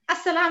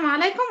Assalamu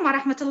alaikum wa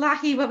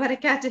rahmatullahi wa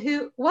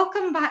barakatuhu.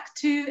 Welcome back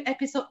to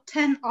episode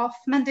 10 of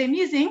Monday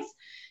Musings.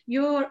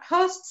 Your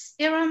hosts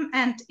Iram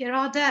and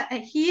Irada are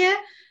here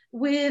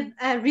with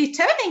a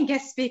returning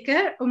guest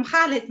speaker,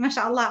 Khalid,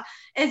 mashallah.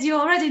 As you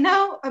already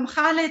know,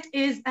 Khalid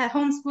is a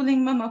homeschooling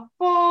mom of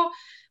four,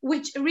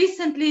 which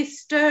recently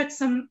stirred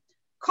some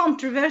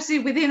controversy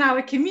within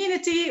our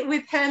community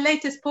with her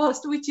latest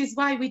post, which is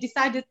why we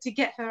decided to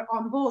get her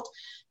on board,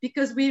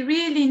 because we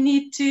really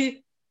need to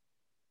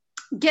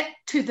get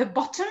to the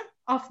bottom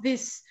of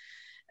this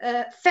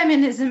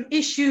feminism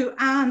issue.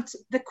 And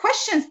the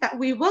questions that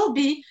we will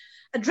be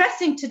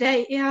addressing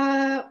today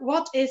are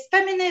what is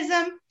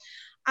feminism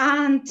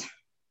and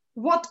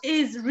what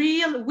is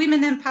real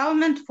women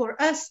empowerment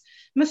for us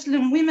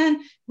Muslim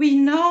women. We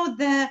know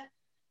the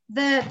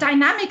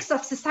dynamics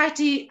of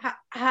society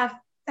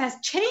has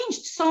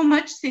changed so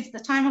much since the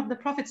time of the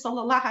Prophet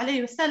sallallahu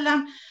alaihi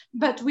wasallam,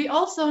 but we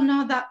also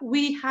know that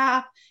we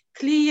have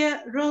clear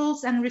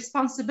roles and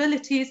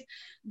responsibilities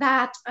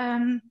that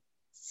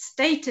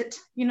stated,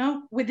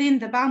 within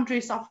the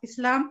boundaries of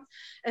Islam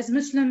as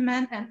Muslim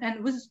men and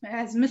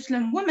as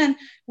Muslim women,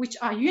 which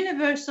are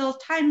universal,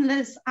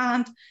 timeless,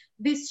 and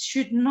this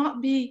should not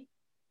be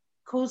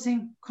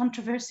causing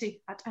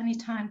controversy at any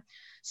time.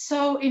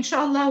 So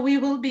inshallah, we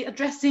will be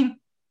addressing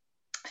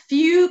a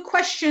few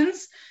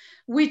questions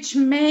which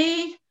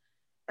may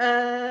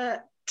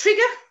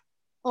trigger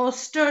or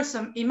stir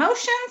some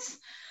emotions.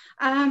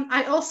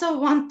 I also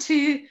want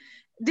to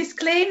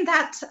disclaim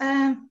that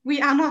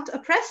we are not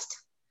oppressed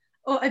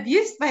or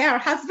abused by our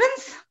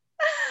husbands.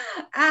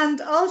 And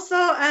also,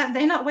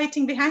 they're not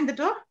waiting behind the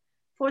door,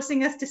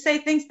 forcing us to say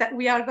things that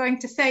we are going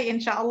to say,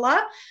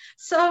 inshallah.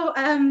 So,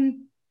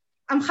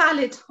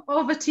 Khalid,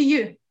 over to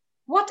you.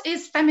 What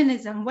is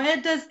feminism?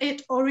 Where does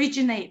it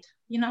originate?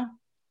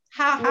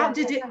 How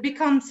did it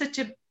become such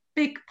a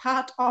big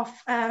part of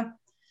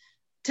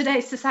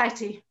today's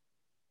society?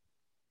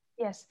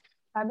 Yes.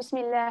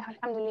 Bismillah,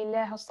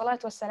 alhamdulillah,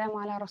 wassalatu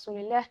wassalamu ala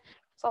rasulillah,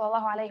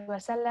 sallallahu alayhi wa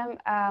sallam.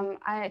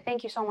 I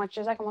thank you so much,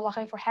 jazakumullah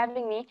khair, for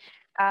having me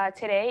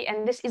today.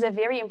 And this is a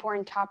very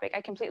important topic.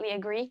 I completely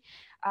agree.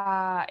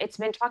 It's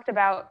been talked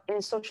about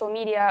in social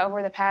media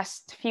over the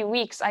past few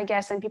weeks, I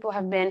guess, and people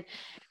have been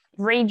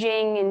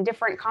raging in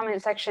different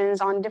comment sections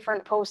on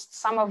different posts,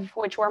 some of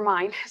which were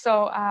mine.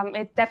 So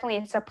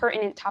it's a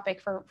pertinent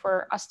topic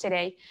for us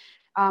today.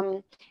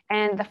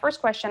 And the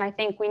first question I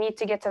think we need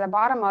to get to the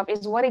bottom of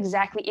is what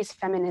exactly is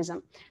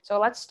feminism? So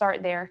let's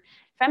start there.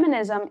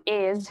 Feminism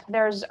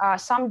there's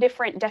some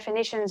different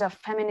definitions of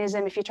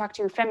feminism. If you talk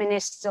to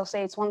feminists, they'll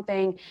say it's one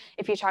thing.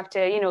 If you talk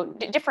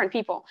to, different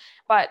people.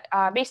 But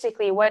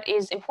basically what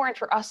is important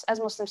for us as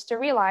Muslims to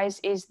realize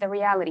is the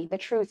reality, the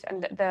truth,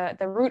 and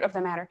the root of the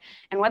matter.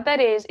 And what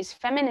that is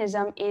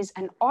feminism is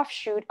an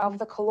offshoot of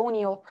the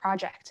colonial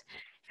project.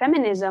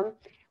 Feminism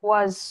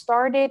was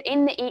started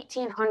in the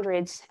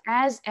 1800s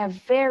as a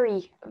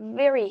very,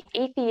 very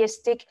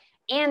atheistic,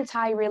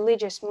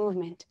 anti-religious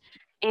movement.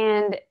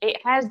 And it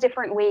has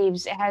different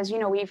waves. It has,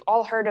 we've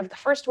all heard of the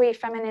first wave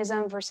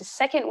feminism versus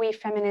second wave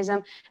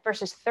feminism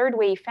versus third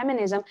wave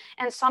feminism.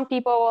 And some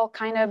people will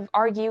kind of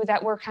argue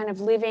that we're kind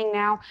of living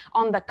now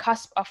on the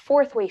cusp of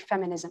fourth wave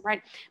feminism,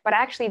 right? But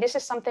actually, this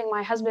is something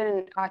my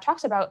husband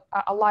talks about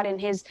a lot in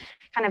his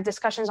kind of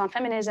discussions on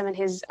feminism and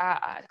his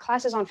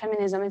classes on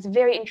feminism. It's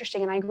very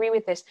interesting, and I agree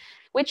with this,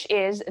 which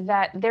is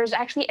that there's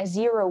actually a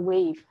zero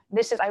wave.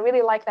 I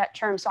really like that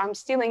term, so I'm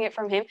stealing it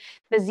from him,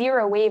 the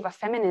zero wave of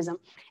feminism.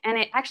 And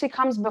it actually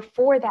comes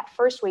before that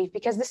first wave,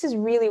 because this is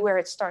really where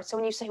it starts. So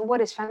when you say,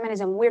 what is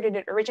feminism? Where did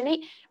it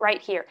originate? Right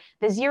here.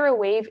 The zero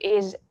wave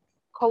is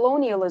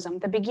colonialism,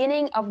 the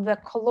beginning of the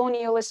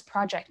colonialist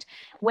project,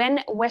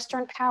 when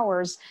Western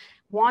powers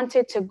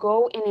wanted to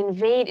go and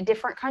invade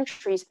different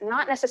countries,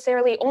 not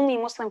necessarily only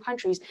Muslim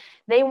countries.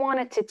 They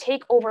wanted to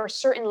take over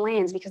certain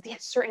lands because they had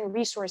certain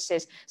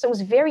resources. So it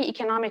was very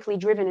economically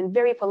driven and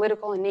very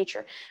political in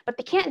nature. But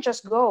they can't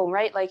just go,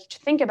 right? Like, to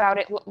think about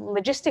it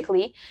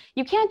logistically,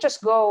 you can't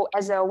just go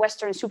as a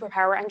Western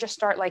superpower and just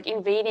start like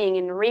invading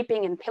and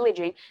raping and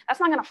pillaging. That's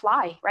not going to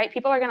fly, right?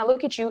 People are going to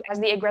look at you as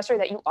the aggressor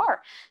that you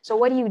are. So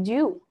what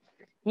do?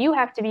 You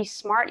have to be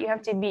smart, you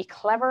have to be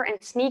clever and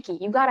sneaky.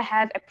 You got to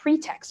have a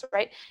pretext,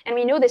 right? And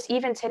we know this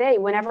even today.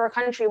 Whenever a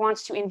country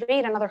wants to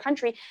invade another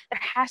country,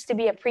 there has to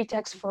be a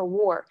pretext for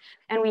war.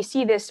 And we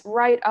see this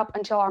right up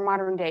until our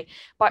modern day.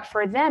 But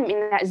for them,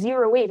 in that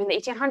zero wave in the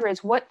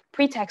 1800s, what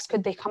pretext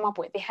could they come up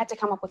with? They had to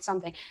come up with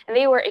something. And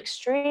they were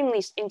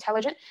extremely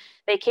intelligent.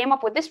 They came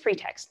up with this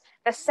pretext.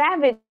 The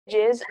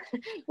savages,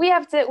 we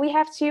have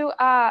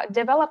to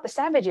develop the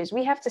savages.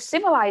 We have to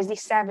civilize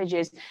these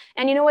savages.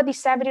 And you know what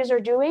these savages are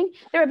doing?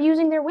 They're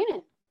abusing their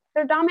women.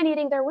 They're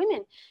dominating their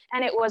women.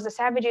 And it was the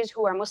savages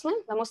who are Muslim,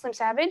 the Muslim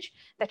savage,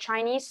 the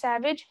Chinese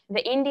savage,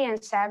 the Indian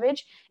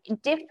savage,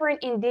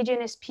 different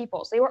indigenous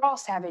peoples. They were all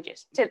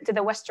savages to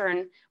the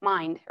Western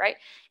mind, right?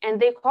 And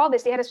they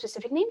had a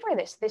specific name for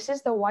this. This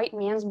is the white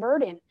man's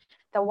burden.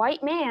 The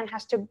white man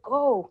has to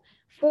go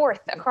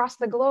forth across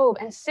the globe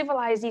and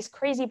civilize these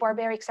crazy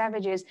barbaric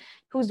savages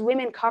whose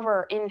women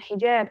cover in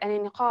hijab and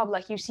in niqab,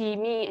 like you see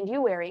me and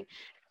you wearing.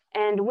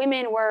 And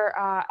women were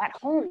at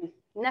home,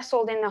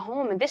 nestled in the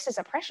home, and this is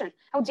oppression.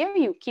 How dare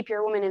you keep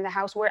your woman in the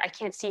house where I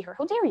can't see her?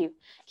 How dare you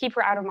keep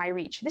her out of my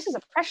reach? This is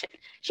oppression.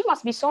 She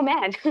must be so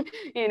mad.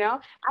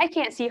 I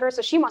can't see her,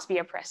 so she must be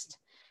oppressed.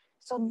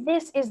 So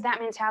this is that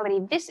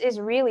mentality. This is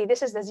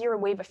the zero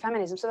wave of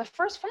feminism. So the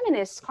first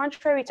feminists,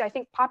 contrary to, I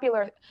think,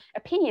 popular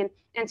opinion,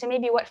 and to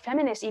maybe what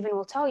feminists even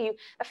will tell you,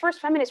 the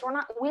first feminists were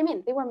not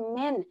women. They were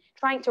men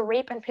trying to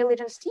rape and pillage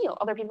and steal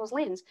other people's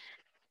lands.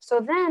 So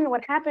then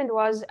what happened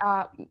was,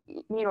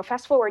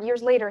 fast forward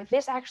years later,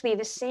 this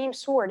same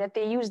sword that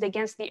they used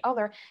against the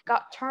other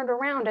got turned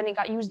around and it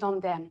got used on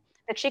them.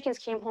 The chickens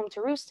came home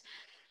to roost.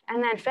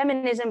 And then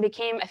feminism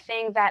became a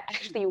thing that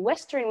actually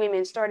Western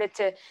women started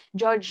to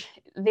judge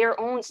their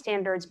own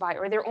standards by,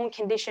 or their own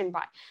condition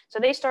by. So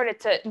they started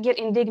to get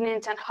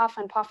indignant and huff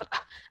and puff.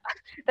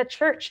 The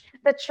church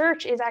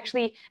is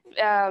actually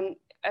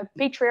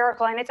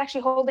patriarchal, and it's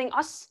actually holding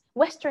us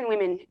Western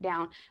women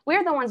down.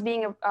 We're the ones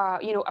being,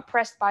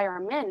 oppressed by our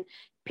men.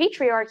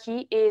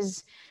 Patriarchy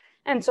is.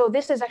 And so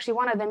this is actually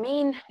one of the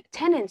main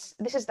tenets.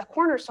 This is the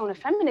cornerstone of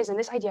feminism,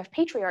 this idea of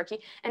patriarchy.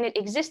 And it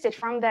existed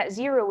from that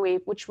zero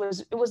wave, it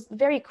was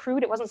very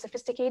crude. It wasn't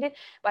sophisticated,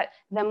 but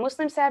the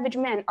Muslim savage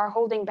men are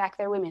holding back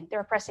their women. They're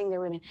oppressing their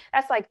women.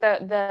 That's like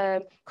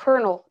the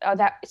kernel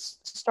that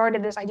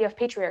started this idea of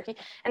patriarchy.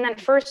 And then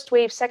first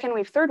wave, second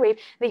wave, third wave,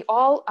 they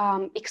all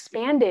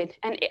expanded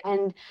and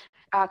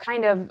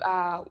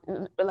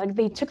like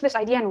they took this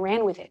idea and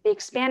ran with it. They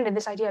expanded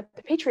this idea of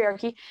the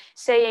patriarchy,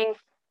 saying,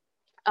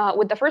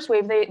 with the first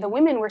wave, the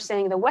women were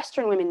saying, the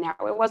Western women now,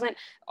 it wasn't,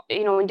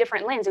 in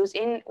different lands, it was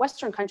in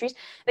Western countries,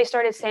 they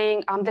started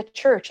saying the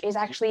church is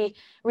actually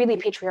really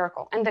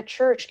patriarchal and the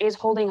church is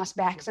holding us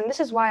back. And this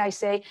is why I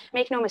say,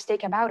 make no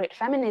mistake about it,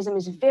 feminism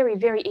is very,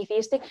 very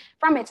atheistic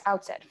from its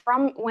outset.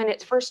 From when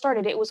it first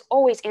started, it was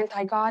always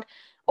anti-God,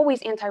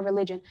 always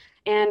anti-religion.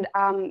 And,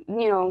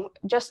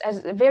 just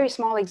as very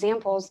small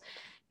examples,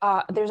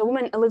 there's a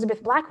woman,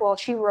 Elizabeth Blackwell,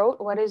 she wrote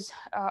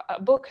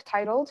a book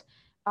titled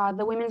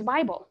The Women's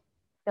Bible.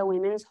 The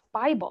Women's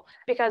Bible,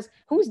 because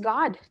who's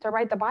God to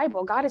write the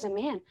Bible? God is a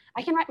man.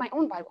 I can write my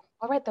own Bible.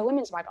 I'll write the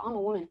Women's Bible. I'm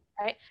a woman,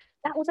 right?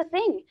 That was a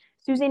thing.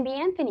 Susan B.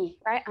 Anthony,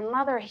 right?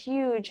 Another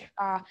huge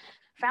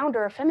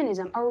founder of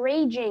feminism, a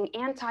raging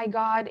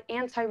anti-God,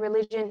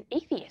 anti-religion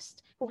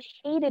atheist who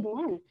hated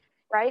men,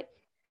 right?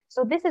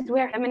 So this is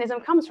where feminism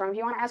comes from. If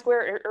you want to ask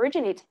where it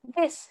originates,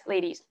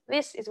 ladies,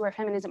 this is where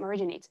feminism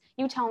originates.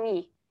 You tell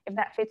me if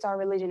that fits our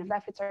religion, if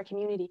that fits our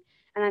community.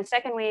 And then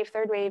second wave,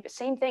 third wave,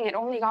 same thing. It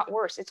only got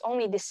worse. It's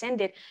only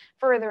descended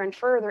further and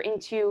further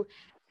into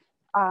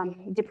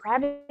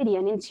depravity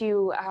and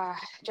into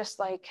just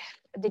like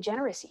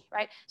degeneracy,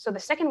 right? So the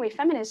second wave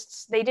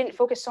feminists, they didn't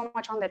focus so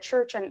much on the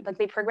church, and like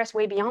they progressed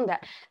way beyond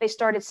that. They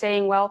started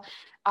saying, well,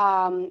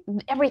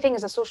 everything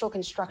is a social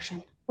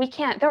construction. We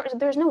can't,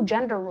 there's no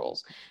gender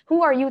rules.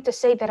 Who are you to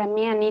say that a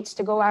man needs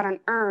to go out and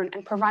earn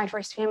and provide for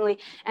his family,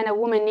 and a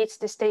woman needs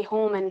to stay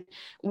home and,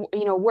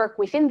 work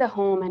within the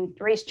home and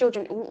raise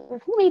children?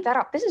 Who made that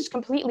up? This is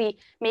completely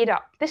made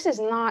up. This is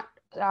not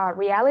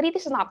reality.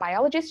 This is not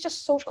biology. It's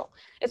just social.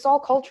 It's all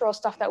cultural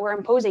stuff that we're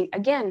imposing,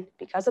 again,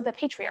 because of the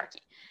patriarchy,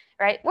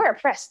 right? We're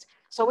oppressed.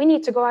 So we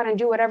need to go out and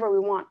do whatever we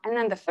want. And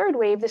then the third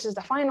wave, this is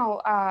the final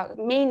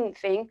main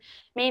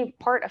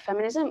part of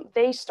feminism,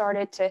 they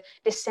started to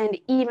descend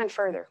even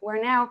further,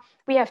 where now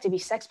we have to be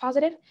sex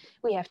positive,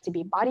 we have to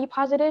be body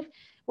positive,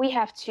 we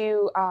have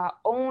to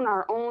own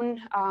our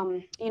own,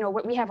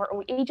 we have our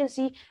own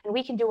agency, and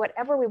we can do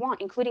whatever we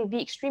want, including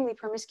be extremely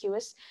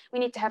promiscuous. We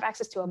need to have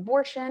access to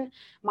abortion,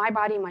 my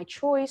body, my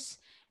choice,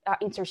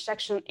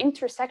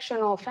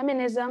 intersectional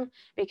feminism,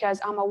 because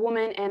I'm a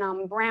woman and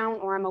I'm brown,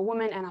 or I'm a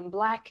woman and I'm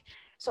black.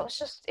 So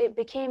it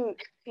became,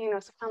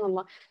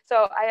 subhanAllah.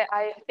 So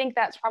I think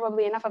that's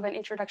probably enough of an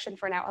introduction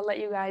for now. I'll let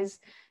you guys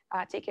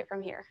take it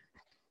from here.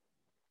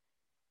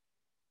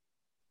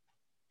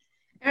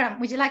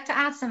 Would you like to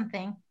add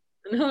something?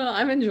 No,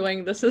 I'm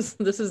enjoying this.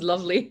 This is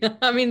lovely.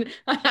 I mean,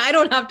 I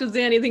don't have to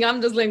say anything.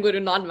 I'm just going to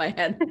nod my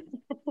head.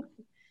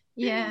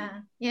 Yeah.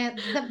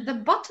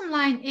 The bottom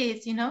line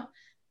is,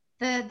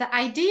 the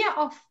idea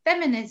of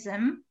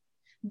feminism,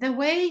 the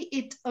way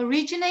it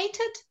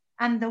originated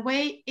and the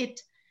way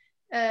it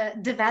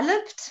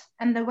developed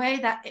and the way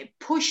that it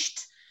pushed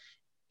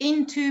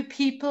into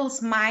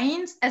people's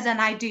minds as an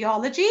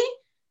ideology,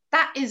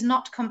 that is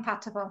not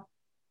compatible.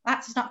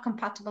 That's not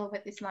compatible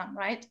with Islam,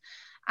 right?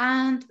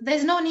 And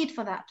there's no need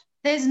for that.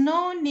 There's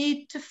no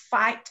need to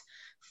fight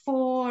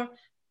for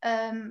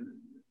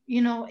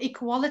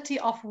equality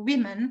of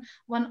women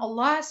when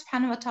Allah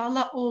subhanahu wa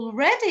ta'ala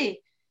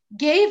already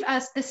gave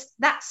us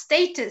that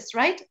status,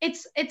 right?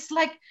 It's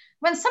like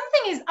when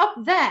something is up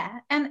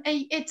there and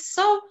it's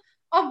so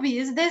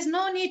obvious, there's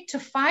no need to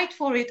fight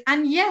for it.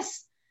 And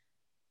yes,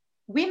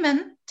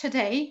 women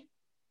today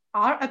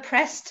are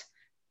oppressed,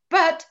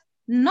 but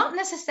not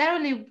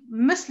necessarily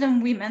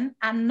Muslim women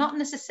and not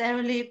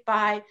necessarily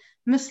by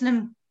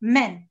Muslim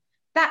men.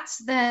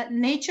 That's the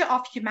nature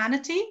of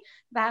humanity,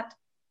 that,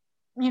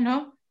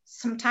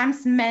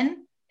 sometimes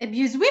men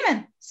abuse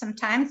women,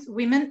 sometimes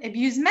women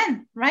abuse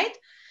men, right?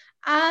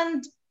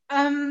 And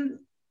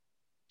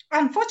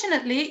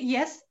unfortunately,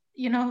 yes,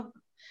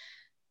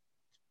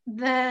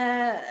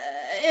 the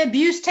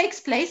abuse takes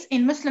place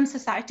in Muslim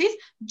societies,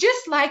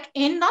 just like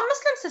in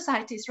non-Muslim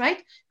societies,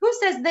 right? Who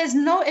says there's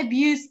no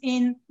abuse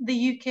in the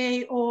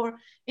UK or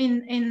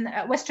in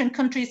Western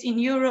countries, in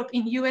Europe,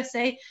 in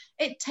USA?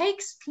 It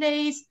takes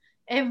place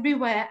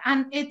everywhere,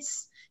 and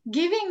it's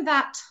giving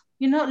that,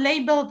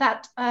 label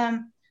that,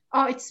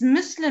 it's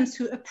Muslims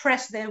who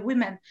oppress their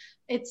women,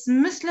 it's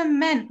Muslim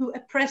men who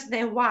oppress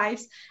their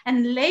wives,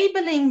 and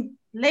labeling,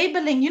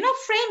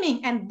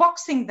 framing and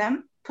boxing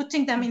them,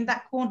 putting them in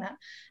that corner,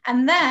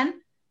 and then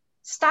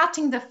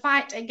starting the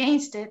fight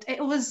against it.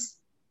 It was,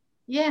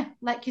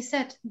 like you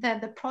said,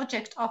 the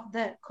project of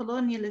the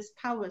colonialist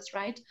powers,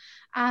 right?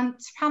 And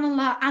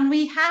subhanAllah, and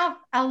we have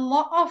a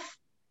lot of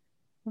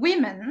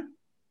women,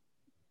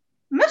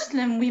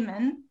 Muslim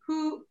women,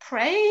 who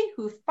pray,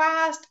 who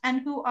fast,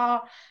 and who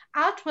are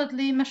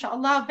outwardly,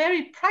 mashallah,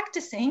 very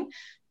practicing,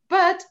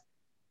 but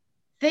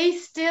they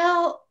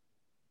still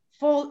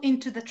fall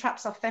into the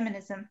traps of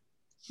feminism,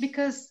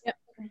 because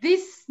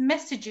these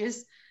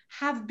messages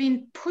have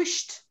been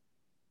pushed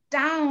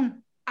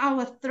down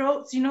our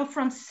throats,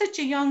 from such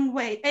a young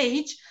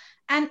age,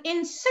 and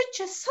in such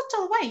a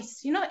subtle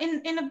ways, in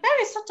a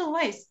very subtle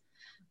ways.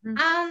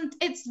 And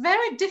it's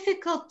very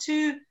difficult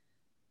to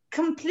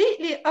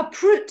completely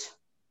uproot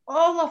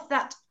all of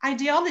that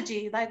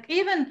ideology. Like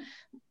even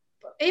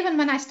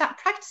when I start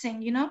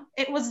practicing,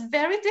 it was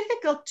very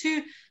difficult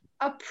to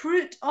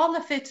uproot all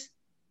of it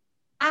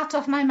out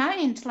of my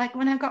mind. Like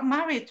when I got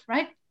married,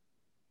 right?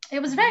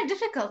 It was very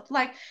difficult.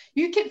 Like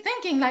you keep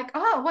thinking like,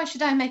 oh, why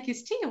should I make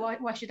his tea?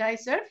 Why should I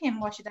serve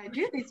him? Why should I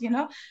do this?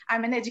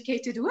 I'm an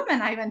educated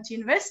woman. I went to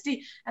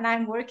university and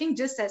I'm working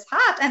just as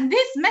hard. And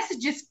these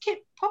messages keep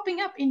popping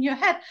up in your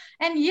head.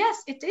 And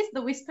yes, it is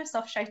the whispers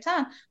of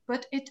shaitan,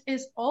 but it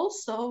is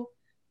also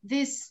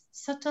these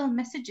subtle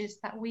messages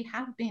that we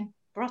have been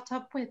brought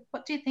up with.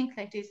 What do you think,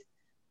 ladies?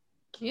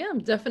 Yeah,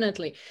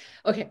 definitely.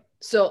 Okay,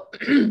 so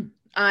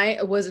I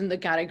was in the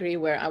category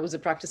where I was a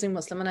practicing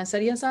Muslim and I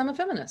said, yes, I'm a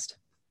feminist.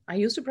 I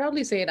used to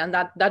proudly say it, and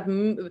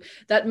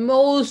that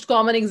most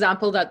common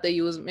example that they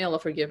use, may Allah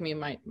forgive me,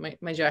 my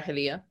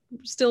jahiliyyah,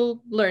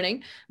 still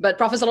learning, but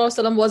Prophet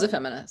ﷺ was a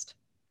feminist,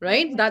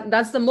 right?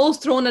 That's the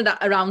most thrown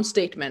around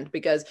statement,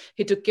 because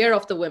he took care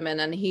of the women,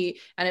 and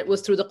it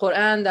was through the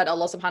Quran that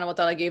Allah subhanahu wa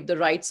ta'ala gave the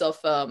rights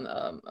of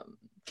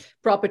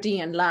property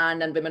and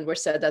land, and women were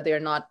said that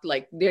they're not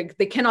like,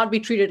 they cannot be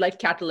treated like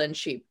cattle and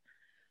sheep.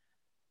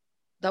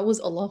 That was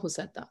Allah who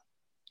said that,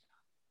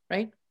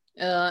 right?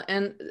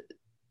 And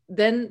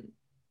then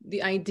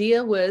the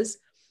idea was,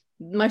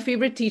 my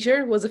favorite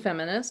teacher was a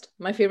feminist,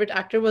 my favorite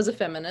actor was a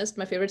feminist,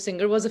 my favorite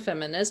singer was a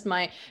feminist,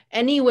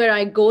 anywhere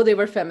I go, they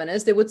were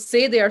feminists. They would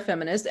say they are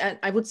feminists, and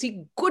I would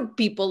see good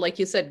people, like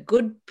you said,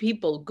 good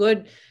people,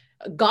 good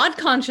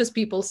God-conscious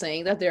people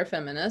saying that they're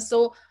feminists.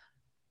 So,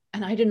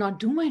 and I did not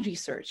do my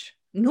research.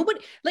 Nobody,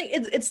 like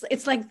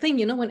it's like thing,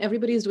 when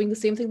everybody is doing the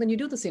same thing, then you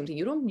do the same thing.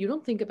 You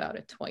don't think about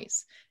it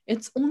twice.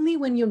 It's only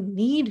when your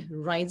need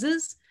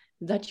rises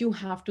that you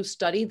have to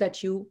study,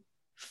 that you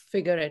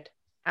figure it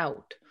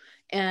out.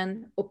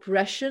 And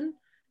oppression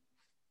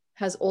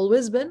has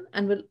always been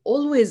and will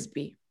always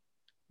be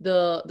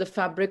the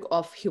fabric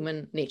of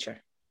human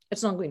nature.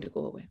 It's not going to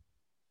go away.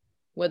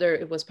 Whether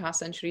it was past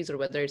centuries or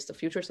whether it's the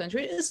future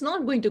century, it's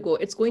not going to go.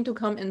 It's going to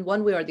come in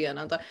one way or the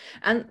other.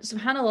 And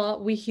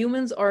subhanAllah, we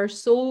humans are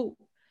so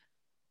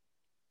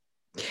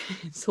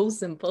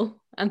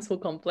simple and so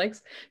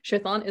complex.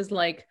 Shaitan is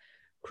like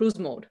cruise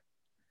mode.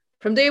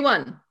 From day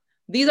one,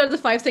 these are the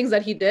 5 things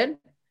that he did,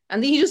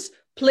 and then he just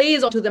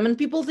plays onto them, and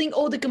people think,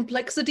 oh, the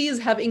complexities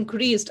have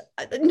increased.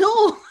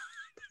 No,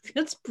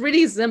 it's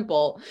pretty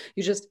simple.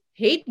 You just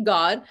hate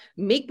God,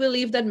 make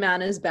believe that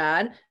man is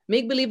bad,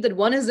 make believe that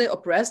one is the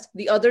oppressed,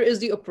 the other is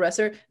the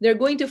oppressor. They're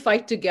going to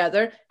fight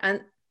together,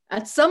 and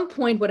at some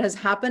point what has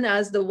happened,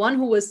 as the one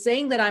who was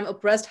saying that I'm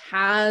oppressed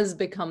has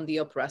become the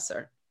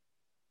oppressor.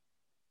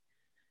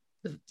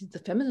 The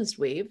feminist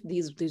wave,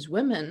 these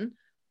women,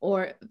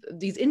 or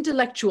these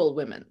intellectual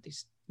women,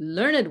 these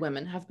learned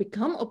women, have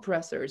become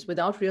oppressors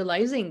without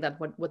realizing that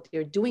what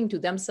they're doing to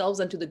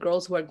themselves and to the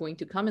girls who are going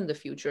to come in the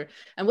future,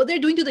 and what they're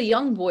doing to the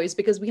young boys.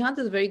 Because we had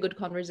this very good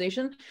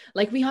conversation,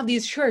 like we have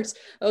these shirts,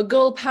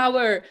 girl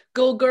power,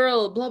 go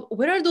girl, blah.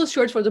 Where are those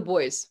shirts for the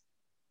boys?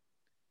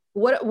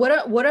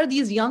 What are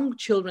these young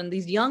children,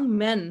 these young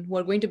men who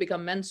are going to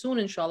become men soon,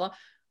 inshallah?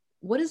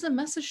 What is the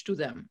message to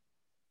them?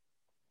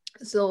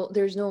 So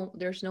there's no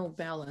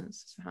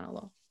balance,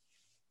 subhanAllah.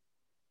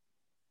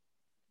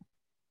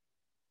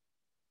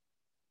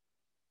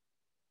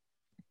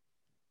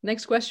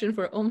 Next question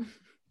for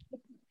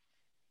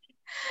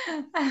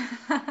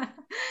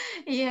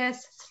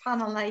Yes,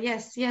 subhanAllah,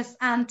 yes.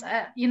 And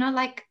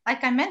like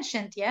I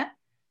mentioned,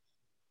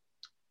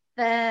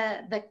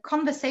 the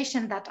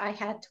conversation that I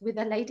had with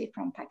a lady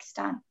from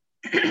Pakistan.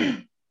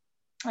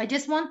 I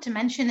just want to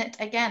mention it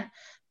again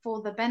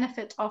for the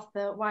benefit of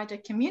the wider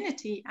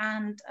community.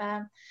 And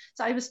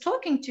so I was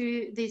talking to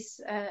this,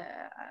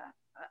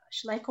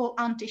 shall I call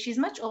auntie? She's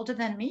much older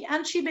than me,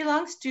 and she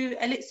belongs to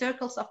elite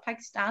circles of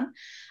Pakistan.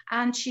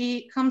 And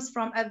she comes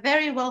from a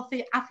very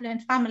wealthy,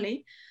 affluent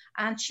family.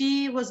 And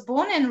she was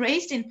born and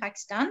raised in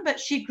Pakistan, but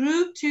she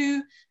grew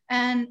to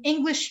an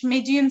English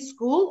medium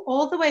school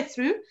all the way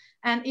through.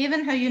 And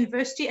even her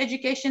university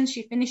education,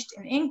 she finished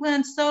in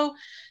England. So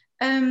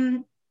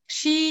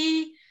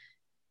she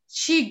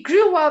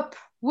grew up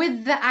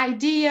with the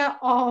idea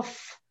of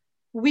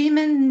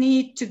women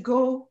need to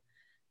go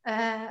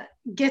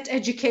get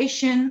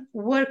education,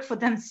 work for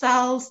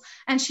themselves.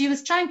 And she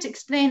was trying to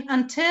explain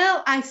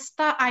until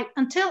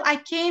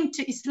I came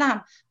to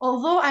Islam,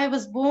 although I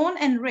was born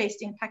and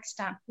raised in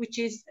Pakistan, which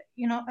is,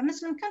 you know, a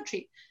Muslim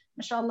country,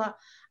 mashallah,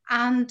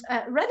 and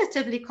a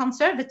relatively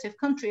conservative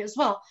country as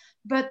well.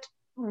 But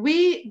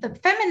the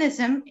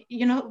feminism,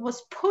 you know,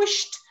 was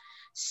pushed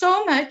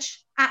so much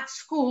at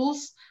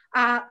schools,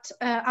 at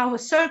our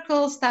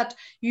circles, that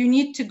you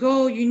need to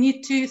go, you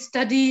need to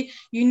study,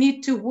 you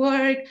need to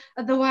work,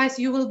 otherwise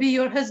you will be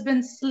your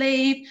husband's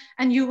slave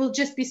and you will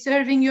just be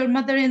serving your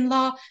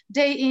mother-in-law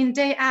day in,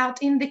 day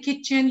out in the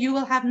kitchen. You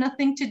will have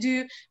nothing to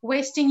do,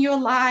 wasting your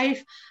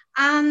life.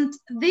 And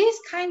these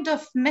kind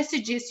of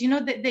messages, you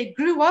know, that they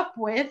grew up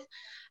with,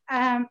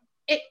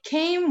 it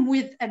came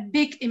with a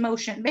big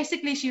emotion.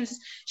 Basically, she was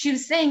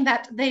saying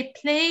that they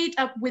played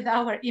up with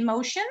our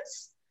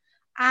emotions,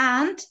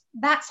 and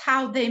that's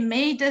how they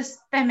made us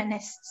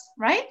feminists,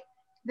 right?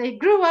 They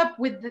grew up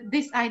with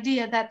this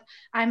idea that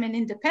I'm an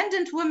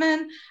independent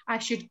woman, I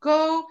should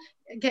go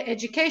get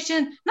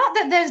education. Not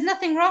that there's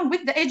nothing wrong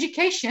with the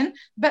education,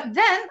 but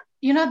then,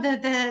 you know,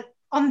 the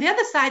on the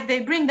other side, they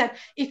bring that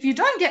if you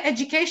don't get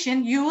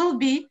education, you will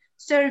be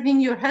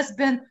serving your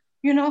husband,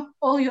 you know,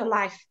 all your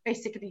life,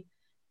 basically.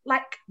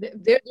 Like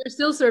they're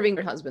still serving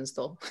their husbands,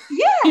 though.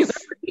 Yes,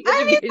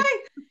 I mean,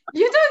 like,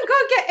 you don't go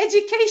get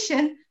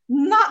education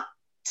not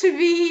to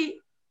be,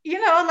 you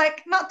know,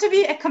 like not to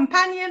be a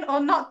companion or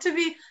not to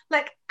be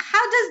like,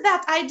 how does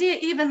that idea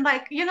even,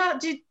 like, you know,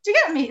 do you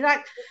get me?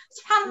 Like,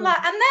 subhanallah.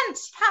 And then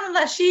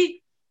subhanallah,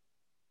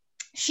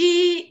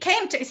 she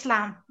came to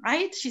Islam,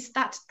 right? She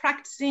started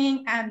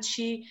practicing, and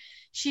she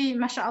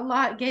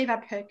mashallah gave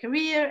up her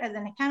career as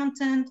an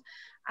accountant,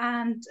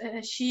 and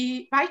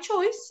she by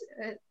choice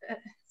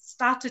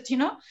started, you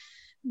know,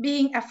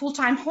 being a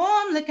full-time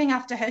home, looking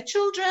after her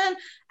children.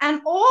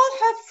 And all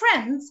her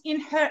friends in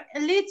her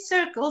elite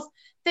circles,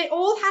 they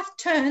all have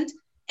turned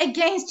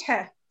against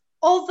her,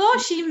 although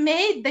she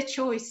made the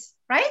choice,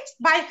 right?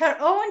 By her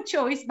own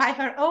choice, by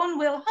her own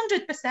will,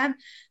 100%,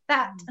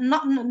 that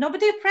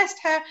nobody oppressed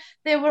her.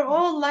 They were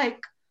all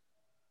like,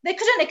 they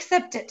couldn't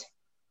accept it.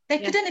 They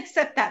couldn't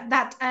accept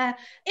that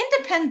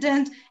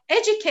independent,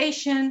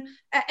 educated,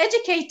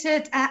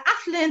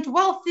 affluent,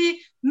 wealthy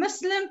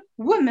Muslim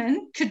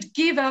woman could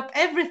give up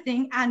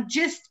everything and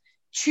just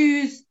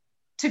choose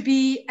to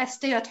be a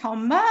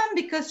stay-at-home mom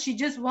because she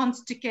just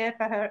wants to care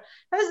for her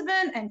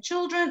husband and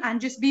children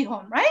and just be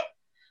home, right?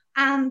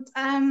 And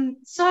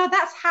so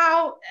that's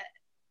how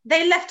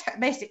they left her,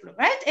 basically,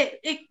 right?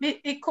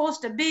 It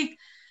caused a big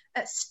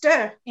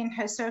stir in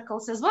her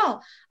circles as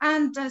well.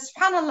 And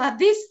subhanallah,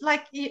 this,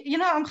 like, you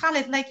know,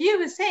 Khalid, like you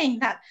were saying,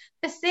 that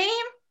the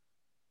same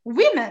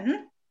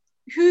women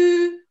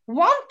who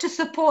want to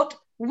support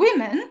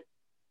women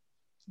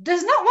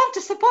does not want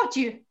to support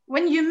you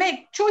when you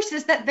make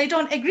choices that they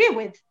don't agree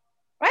with,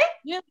 right?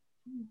 Yeah.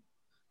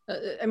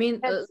 I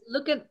mean,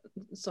 look at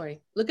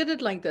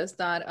it like this,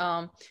 that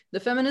the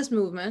feminist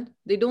movement,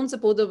 they don't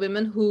support the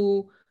women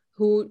who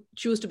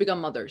choose to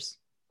become mothers.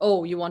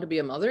 Oh, you want to be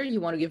a mother?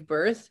 You want to give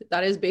birth?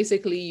 That is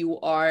basically, you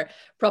are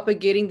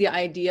propagating the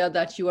idea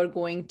that you're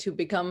going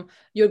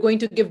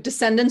to give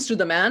descendants to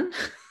the man.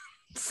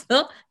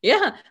 So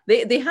yeah,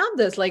 they have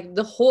this, like,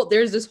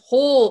 there's this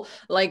whole,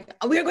 like,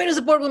 we are going to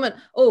support women.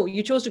 Oh,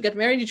 you chose to get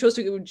married, you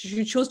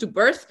chose to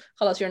birth,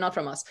 khalas, you're not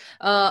from us.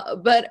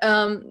 But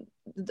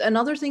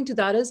another thing to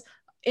that is,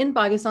 in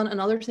Pakistan,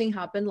 another thing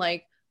happened,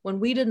 like, when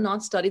we did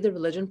not study the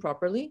religion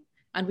properly,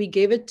 and we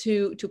gave it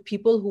to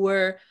people who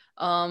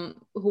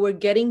were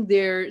getting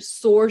their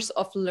source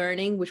of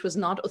learning, which was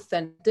not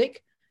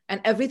authentic,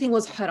 and everything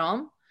was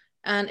haram,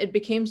 and it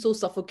became so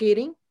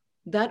suffocating.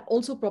 That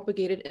also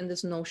propagated in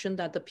this notion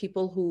that the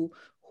people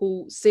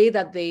who say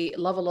that they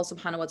love Allah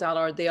subhanahu wa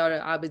ta'ala, or they are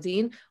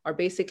abideen, are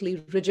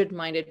basically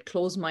rigid-minded,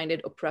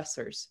 closed-minded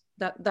oppressors.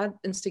 That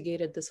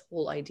instigated this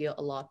whole idea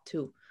a lot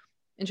too.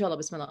 Inshallah,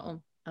 bismillah.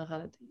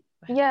 Khalid.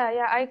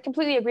 Yeah, I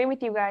completely agree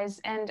with you guys.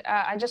 And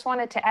I just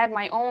wanted to add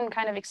my own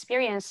kind of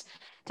experience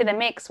to the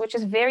mix, which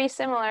is very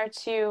similar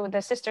to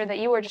the sister that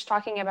you were just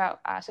talking about,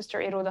 Sister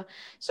Iruda.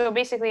 So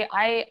basically,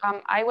 I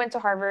went to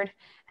Harvard,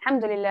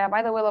 alhamdulillah,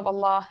 by the will of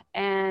Allah,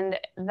 and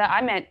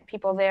I met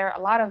people there. A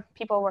lot of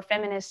people were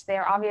feminists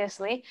there,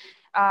 obviously.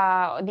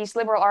 these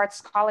liberal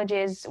arts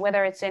colleges,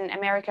 whether it's in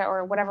America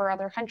or whatever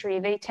other country,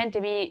 they tend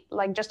to be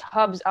like just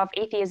hubs of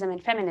atheism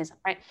and feminism,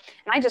 right?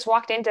 And I just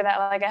walked into that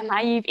like a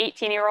naive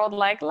 18-year-old,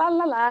 like la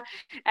la la,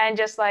 and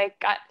just like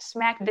got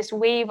smacked this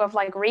wave of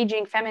like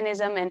raging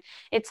feminism. And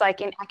it's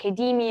like in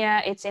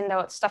academia, it's in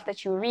the stuff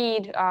that you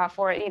read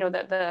for, you know,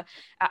 the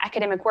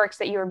academic works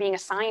that you're being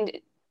assigned,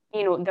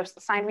 you know, there's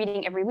assigned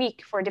reading every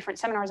week for different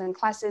seminars and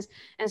classes.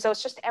 And so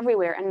it's just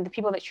everywhere. And the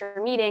people that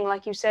you're meeting,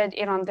 like you said,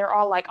 you know, they're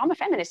all like, I'm a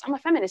feminist, I'm a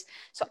feminist.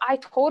 So I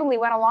totally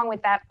went along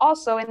with that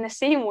also in the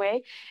same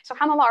way. So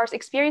subhanAllah, our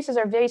experiences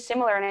are very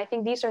similar. And I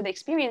think these are the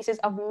experiences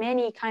of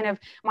many kind of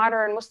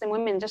modern Muslim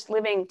women just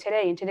living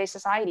today in today's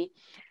society.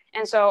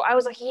 And so I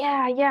was like,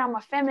 yeah, I'm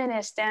a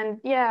feminist, and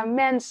yeah,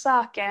 men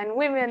suck, and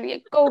women,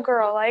 go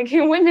girl, like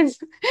women's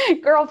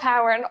girl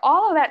power, and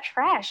all of that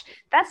trash.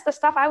 That's the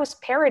stuff I was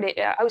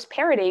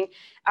parroting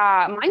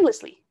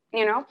mindlessly,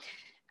 you know.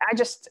 I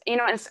just, you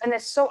know, and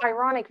it's so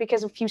ironic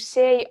because if you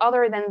say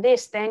other than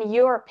this, then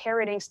you're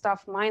parroting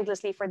stuff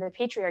mindlessly for the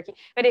patriarchy.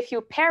 But if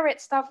you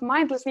parrot stuff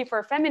mindlessly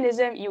for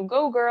feminism, you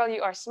go girl,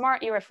 you are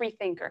smart, you're a free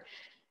thinker,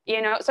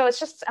 you know. So it's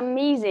just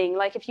amazing.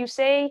 Like if you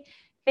say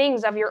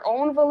things of your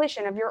own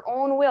volition, of your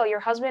own will,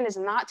 your husband is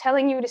not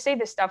telling you to say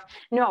this stuff,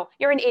 no,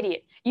 you're an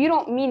idiot. You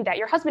don't mean that.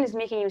 Your husband is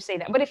making you say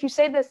that. But if you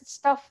say the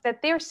stuff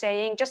that they're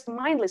saying just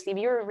mindlessly,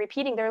 you're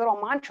repeating their little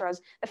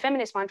mantras, the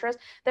feminist mantras,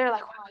 they're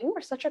like, wow, you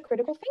are such a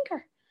critical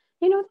thinker.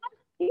 You know,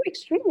 you're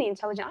extremely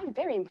intelligent. I'm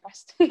very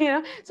impressed. You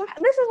know, so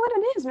this is what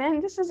it is,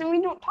 man. This is, and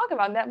we don't talk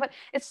about that, but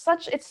it's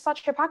such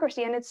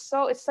hypocrisy, and it's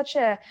I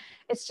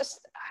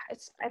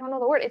don't know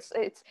the word. It's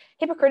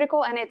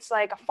hypocritical, and it's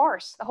like a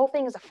farce. The whole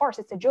thing is a farce.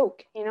 It's a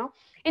joke, you know.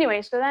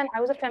 Anyway, so then I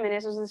was a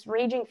feminist. I was this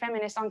raging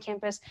feminist on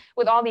campus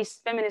with all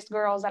these feminist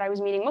girls that I was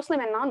meeting,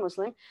 Muslim and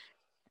non-Muslim.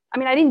 I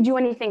mean, I didn't do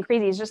anything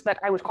crazy. It's just that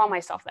I would call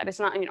myself that. It's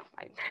not, you know,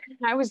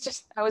 I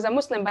was a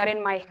Muslim, but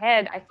in my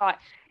head, I thought,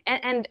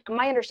 and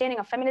my understanding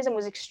of feminism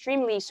was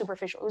extremely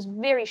superficial. It was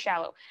very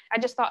shallow. I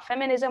just thought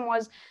feminism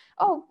was,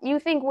 oh, you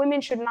think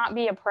women should not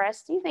be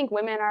oppressed? You think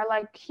women are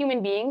like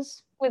human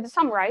beings with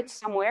some rights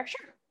somewhere?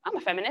 Sure, I'm a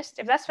feminist.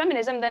 If that's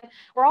feminism, then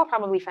we're all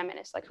probably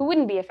feminists. Like, who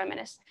wouldn't be a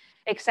feminist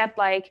except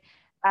like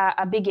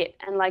a bigot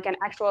and like an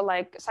actual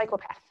like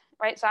psychopath,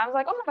 right? So I was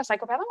like, oh, I'm not a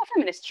psychopath. I'm a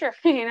feminist, sure,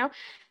 you know.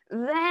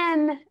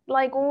 Then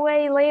like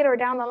way later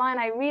down the line,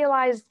 I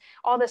realized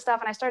all this stuff,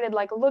 and I started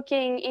like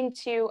looking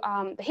into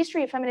the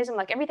history of feminism,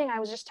 like everything I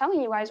was just telling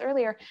you guys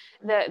earlier,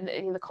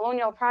 the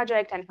colonial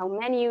project, and how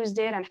men used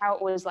it, and how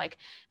it was like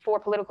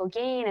for political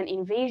gain and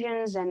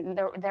invasions, and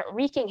they're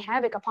wreaking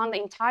havoc upon the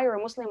entire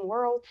Muslim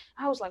world.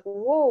 I was like,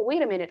 whoa,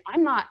 wait a minute, I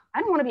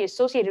don't want to be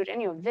associated with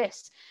any of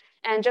this.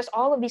 And just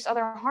all of these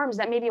other harms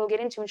that maybe we'll get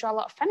into,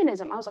 inshallah, of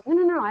feminism. I was like,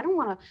 no, I don't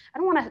want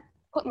to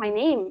put my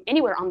name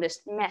anywhere on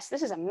this mess.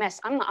 This is a mess.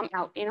 I'm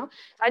out, you know?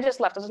 So I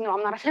just left. I was like, no,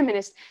 I'm not a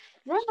feminist.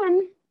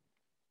 Then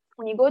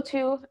when you go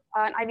to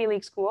an Ivy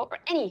League school or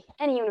any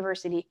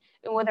university,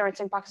 whether it's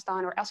in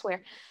Pakistan or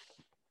elsewhere,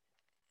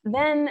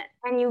 then,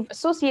 and you've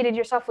associated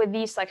yourself with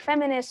these like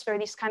feminists or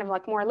these kind of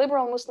like more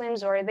liberal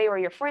Muslims, or they were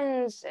your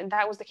friends, and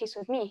that was the case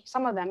with me,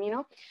 some of them, you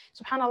know,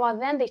 subhanAllah,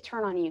 then they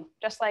turn on you,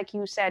 just like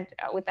you said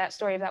with that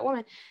story of that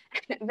woman.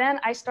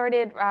 Then I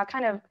started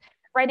kind of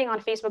writing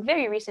on Facebook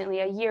very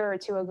recently, a year or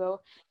two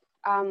ago,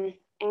 and,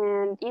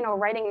 you know,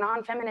 writing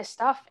non-feminist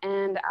stuff.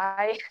 And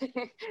I,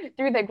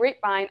 through the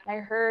grapevine, I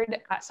heard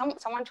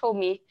someone told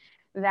me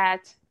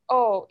that,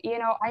 oh, you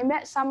know, I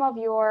met some of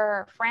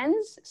your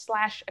friends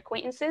 /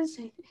 acquaintances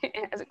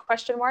as a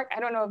question mark. I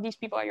don't know if these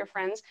people are your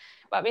friends,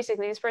 but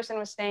basically this person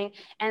was saying,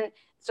 and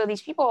so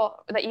these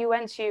people that you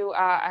went to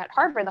at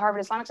Harvard, the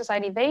Harvard Islamic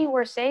Society, they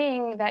were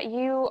saying that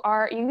you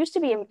used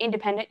to be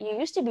independent, you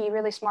used to be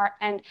really smart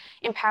and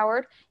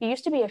empowered, you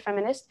used to be a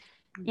feminist,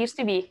 used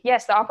to be,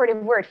 yes, the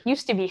operative word,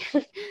 used to be,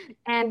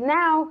 and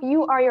now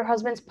you are your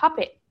husband's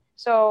puppet.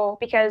 So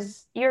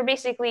because you're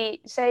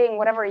basically saying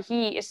whatever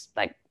he is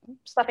like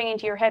stuffing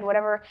into your head,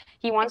 whatever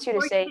he wants you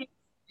to say.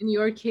 In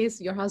your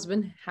case, your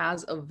husband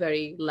has a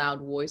very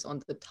loud voice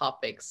on the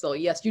topic. So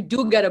yes, you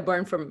do get a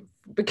burn from,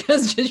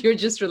 because you're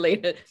just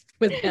related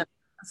with him.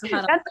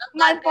 That's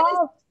my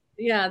fault.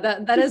 Yeah,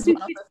 that is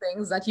one of the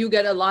things that you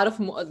get a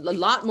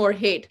lot more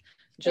hate.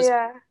 Just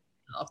yeah.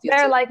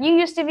 They're like, you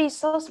used to be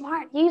so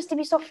smart. You used to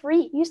be so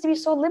free. You used to be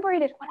so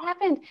liberated. What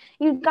happened?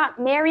 You got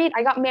married.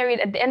 I got married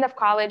at the end of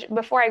college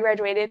before I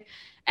graduated.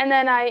 And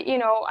then I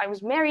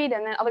was married,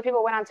 and then other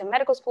people went on to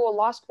medical school,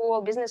 law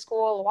school, business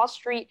school, Wall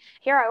Street.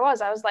 Here I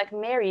was like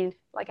married,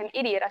 like an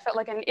idiot. I felt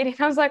like an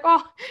idiot. I was like,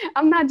 oh,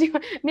 I'm not doing,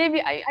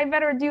 maybe I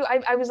better do.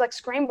 I was like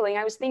scrambling.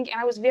 I was thinking,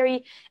 I was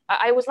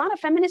I was not a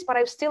feminist, but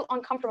I was still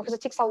uncomfortable because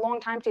it takes a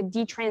long time to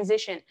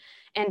detransition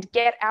and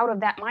get out of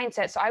that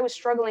mindset. So I was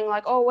struggling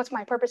like, oh, what's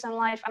my purpose in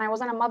life? And I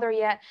wasn't a mother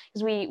yet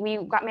because we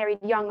got married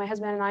young, my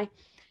husband and I.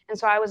 And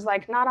so I was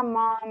like, not a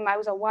mom, I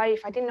was a wife.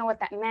 I didn't know what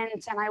that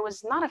meant. And I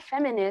was not a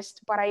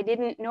feminist, but I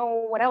didn't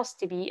know what else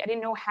to be. I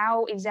didn't know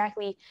how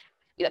exactly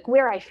like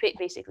where I fit,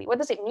 basically. What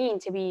does it mean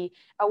to be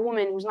a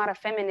woman who's not a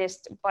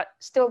feminist, but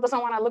still doesn't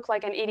want to look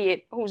like an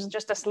idiot who's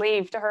just a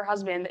slave to her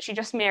husband that she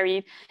just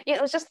married?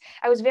 It was just,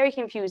 I was very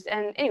confused.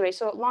 And anyway,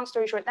 so long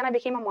story short, then I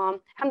became a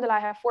mom. Alhamdulillah, I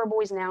have 4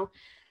 boys now.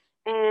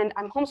 And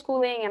I'm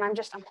homeschooling, and I'm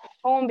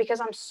home because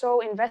I'm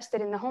so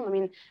invested in the home. I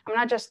mean, I'm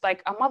not just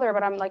like a mother,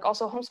 but I'm like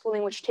also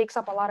homeschooling, which takes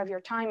up a lot of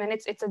your time. And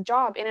it's a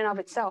job in and of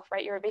itself,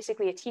 right? You're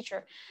basically a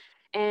teacher.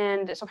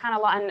 And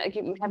subhanAllah, and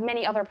you have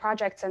many other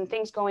projects and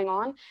things going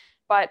on,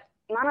 but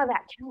none of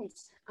that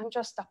counts. I'm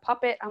just a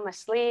puppet, I'm a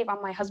slave,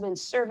 I'm my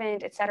husband's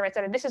servant, etc.,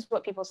 etc. This is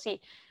what people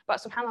see.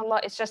 But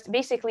subhanAllah, it's just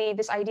basically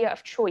this idea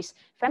of choice.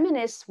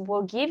 Feminists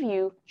will give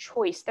you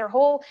choice. Their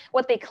whole,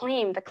 what they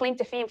claim, the claim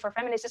to fame for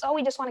feminists is, oh,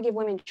 we just want to give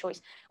women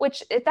choice,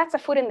 which that's a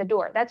foot in the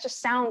door. That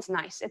just sounds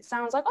nice. It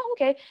sounds like, oh,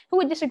 okay, who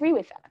would disagree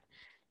with that?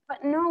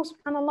 But no,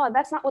 subhanAllah,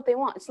 that's not what they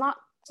want. It's not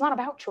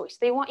about choice.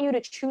 They want you to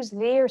choose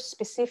their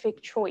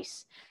specific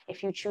choice.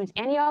 If you choose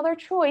any other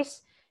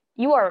choice,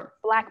 you are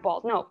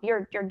blackballed. No,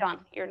 you're done.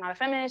 You're not a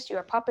feminist.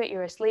 You're a puppet.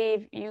 You're a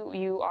slave.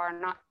 You are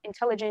not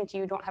intelligent.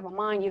 You don't have a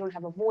mind. You don't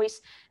have a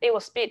voice. They will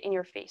spit in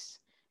your face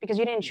because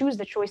you didn't choose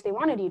the choice they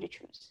wanted you to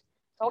choose.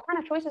 So what kind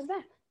of choice is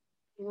that?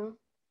 You know?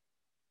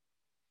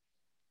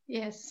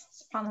 Yes,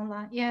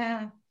 subhanAllah.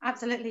 Yeah,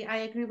 absolutely. I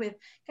agree with.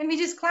 Can we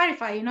just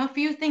clarify, a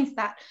few things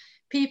that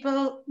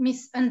people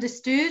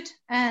misunderstood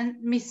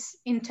and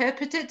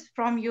misinterpreted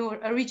from your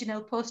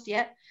original post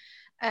yet?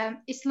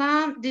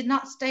 Islam did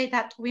not state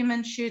that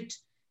women should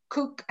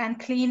cook and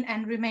clean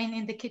and remain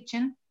in the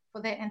kitchen for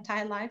their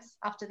entire lives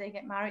after they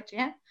get married,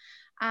 yeah?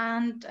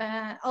 And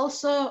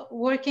also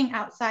working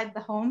outside the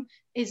home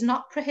is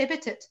not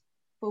prohibited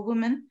for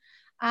women.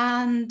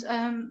 And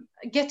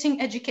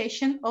getting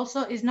education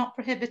also is not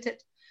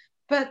prohibited.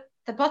 But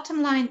the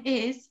bottom line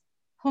is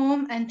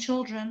home and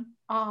children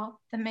are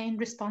the main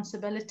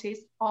responsibilities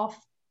of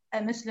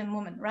a Muslim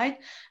woman, right?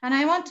 And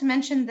I want to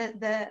mention that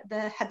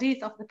the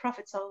hadith of the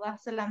Prophet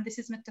ﷺ, this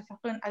is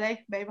muttafaqun alayh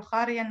by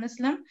Bukhari and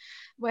Muslim,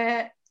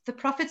 where the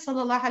Prophet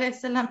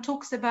ﷺ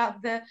talks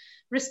about the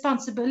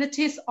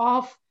responsibilities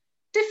of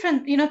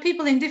different,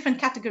 people in different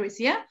categories,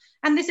 yeah?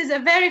 And this is a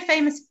very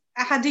famous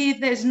hadith.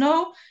 There's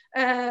no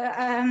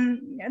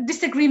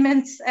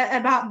disagreements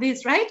about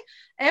this, right?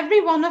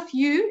 Every one of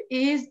you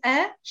is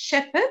a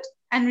shepherd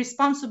and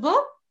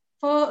responsible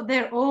for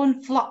their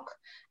own flock.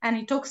 And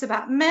he talks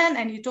about men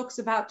and he talks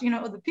about,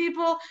 other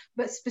people.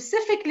 But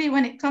specifically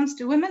when it comes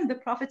to women, the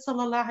Prophet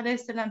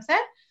ﷺ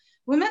said,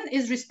 woman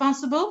is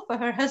responsible for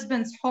her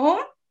husband's home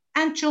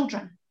and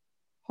children.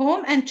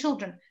 Home and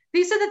children.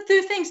 These are the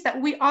 2 things that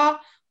we are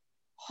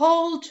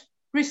held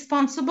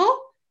responsible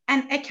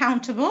and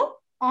accountable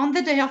on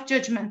the day of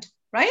judgment,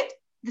 right?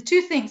 The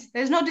 2 things.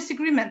 There's no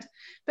disagreement.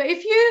 But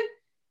if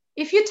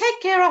you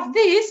take care of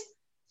these,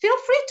 feel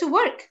free to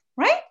work,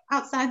 right?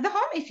 Outside the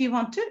home if you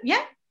want to,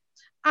 yeah?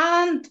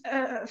 And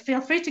feel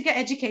free to get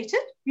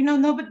educated.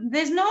 No, but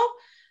there's no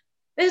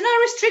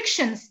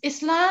restrictions.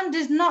 Islam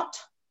does not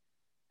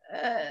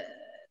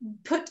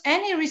put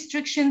any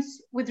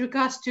restrictions with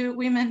regards to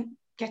women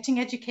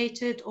getting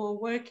educated or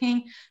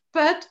working,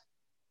 but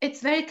it's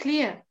very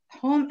clear.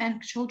 Home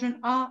and children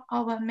are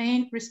our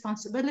main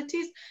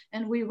responsibilities,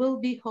 and we will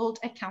be held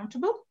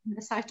accountable in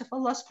the sight of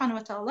Allah subhanahu wa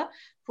ta'ala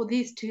for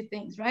these 2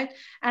 things, right?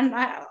 And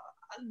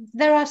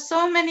there are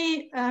so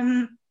many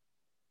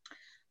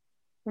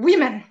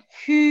women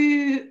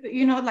who,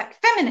 like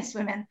feminist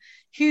women,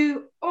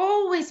 who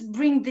always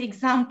bring the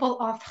example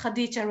of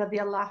Khadija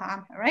radiallahu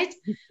anha, right?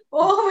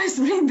 Always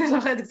bring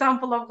the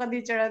example of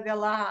Khadija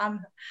radiallahu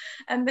anha.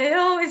 And they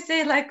always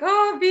say like,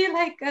 oh, be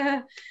like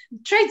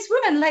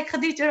tradeswomen like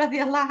Khadija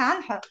radiallahu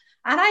anha.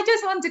 And I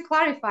just want to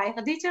clarify,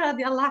 Khadija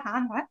radiallahu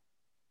anha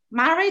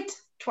married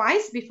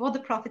twice before the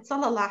Prophet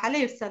sallallahu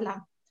alayhi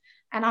wasallam.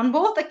 And on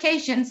both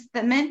occasions,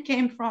 the men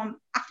came from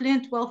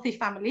affluent, wealthy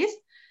families.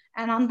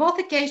 And on both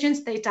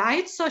occasions, they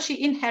died. So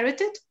she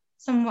inherited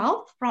some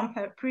wealth from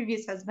her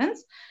previous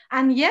husbands.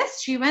 And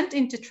yes, she went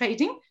into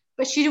trading,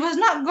 but she was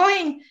not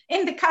going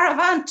in the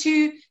caravan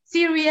to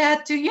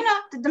Syria,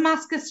 to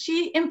Damascus.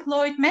 She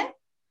employed men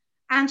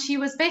and she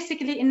was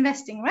basically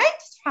investing, right?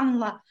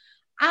 SubhanAllah.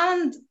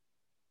 And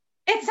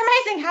it's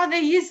amazing how they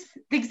use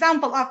the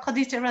example of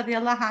Khadija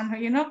radiallahu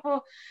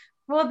anha,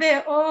 for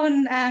their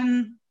own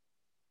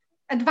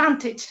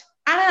advantage.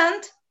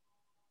 And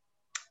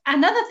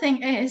another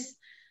thing is,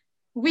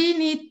 we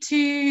need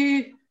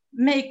to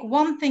make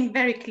one thing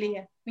very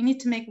clear.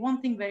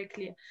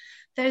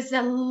 There's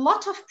a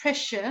lot of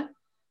pressure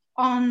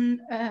on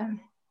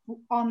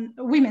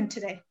women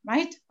today,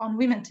 right? On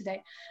women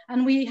today.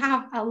 And we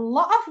have a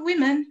lot of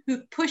women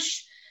who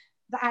push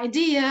the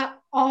idea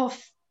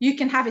of you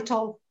can have it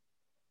all.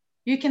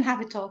 You can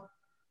have it all.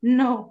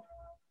 No,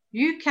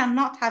 you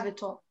cannot have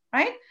it all,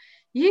 right?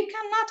 You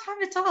cannot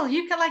have it all.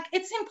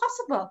 It's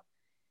impossible.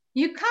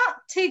 You can't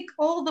tick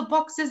all the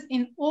boxes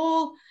in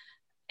all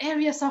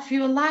areas of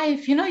your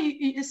life.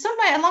 You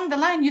somewhere along the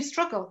line you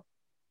struggle.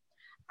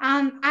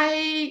 And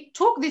I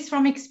talk this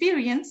from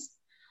experience.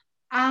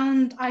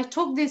 And I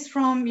took this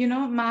from,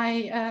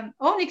 my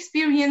own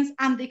experience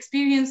and the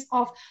experience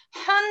of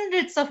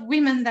hundreds of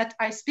women that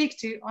I speak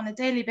to on a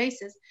daily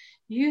basis.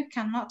 You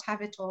cannot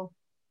have it all,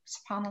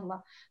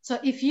 subhanallah. So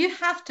if you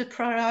have to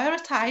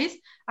prioritize,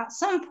 at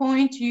some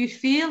point you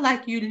feel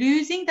like you're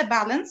losing the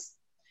balance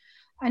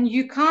and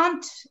you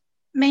can't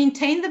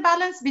maintain the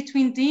balance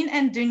between deen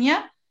and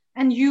dunya,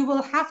 and you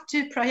will have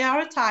to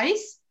prioritize,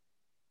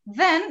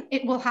 then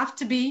it will have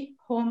to be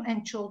home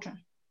and children.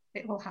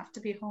 It will have to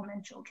be home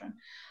and children.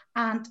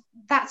 And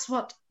that's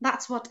what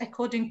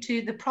according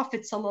to the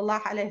Prophet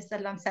sallallahu alaihi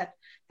wasallam said.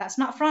 That's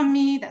not from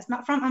me, that's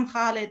not from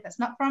Khalid, that's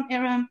not from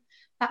Iram.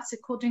 That's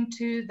according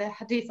to the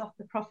hadith of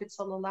the Prophet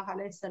sallallahu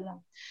alaihi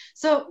wasallam.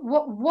 So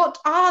what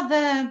are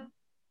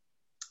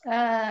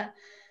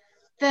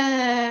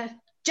the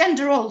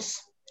gender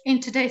roles in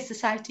today's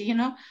society?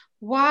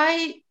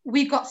 Why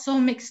we got so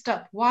mixed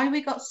up, why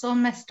we got so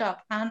messed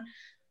up, and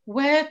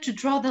where to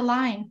draw the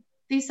line?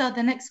 These are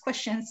the next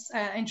questions,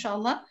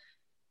 inshallah.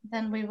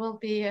 Then we will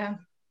be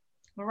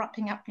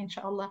wrapping up,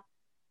 inshallah.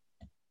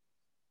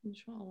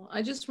 Inshallah.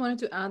 I just wanted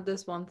to add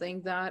this one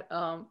thing, that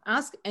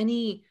ask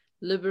any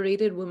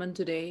liberated woman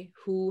today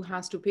who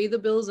has to pay the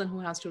bills and who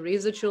has to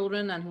raise the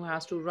children and who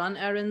has to run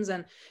errands.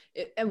 And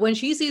when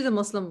she sees a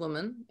Muslim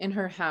woman in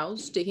her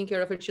house taking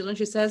care of her children,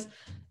 she says,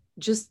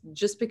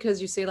 just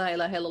because you say La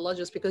ilaha illallah,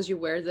 just because you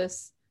wear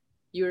this,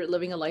 you're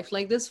living a life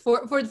like this.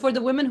 For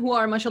the women who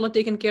are, mashallah,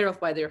 taken care of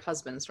by their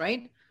husbands,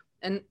 right?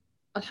 And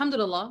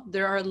alhamdulillah,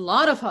 there are a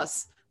lot of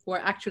us who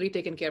are actually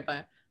taken care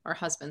by our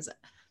husbands.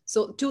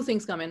 So two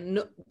things come in.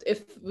 No,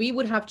 if we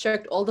would have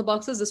checked all the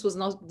boxes, this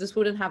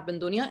wouldn't have been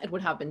dunya, it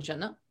would have been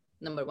Jannah,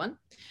 number one.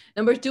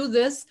 Number two,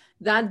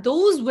 that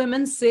those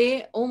women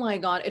say, oh my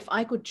God, if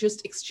I could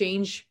just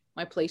exchange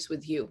my place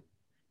with you,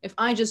 if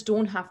I just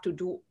don't have to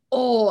do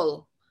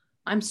all,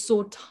 I'm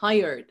so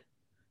tired.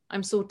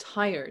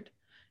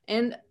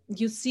 And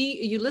you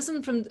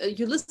listen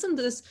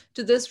to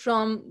this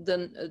from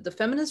the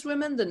feminist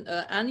women,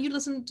 and you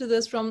listen to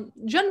this from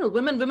general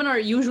women. Women are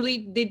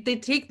usually, they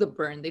take the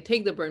burn. They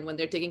take the burn when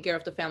they're taking care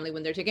of the family,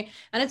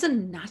 and it's a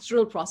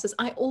natural process.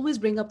 I always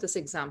bring up this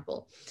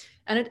example,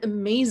 and it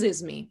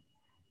amazes me.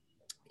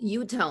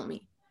 You tell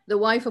me, the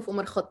wife of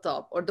Umar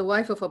Khattab, or the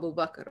wife of Abu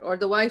Bakr, or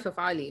the wife of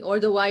Ali, or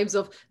the wives,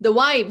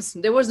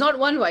 there was not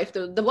one wife,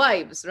 the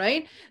wives,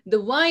 right?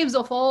 The wives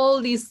of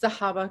all these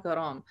Sahaba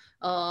Karam,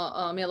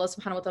 may Allah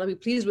subhanahu wa ta'ala be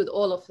pleased with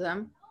all of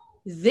them.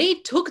 They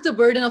took the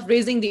burden of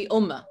raising the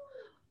ummah.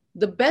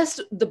 The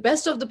best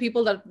of the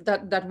people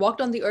that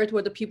walked on the earth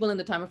were the people in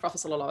the time of Prophet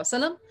sallallahu alaihi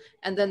wasallam,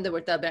 and then there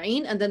were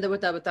tabi'een, and then there were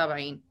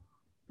tabi'een,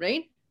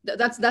 right?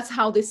 That's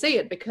how they say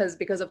it,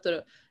 because of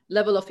the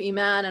level of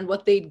iman and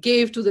what they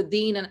gave to the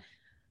deen. And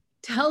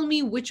tell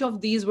me which of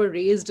these were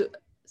raised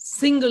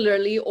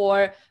singularly,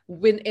 or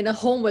in a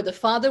home where the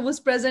father was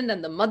present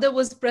and the mother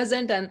was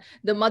present, and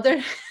the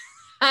mother,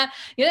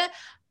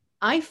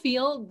 I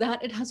feel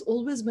that it has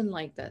always been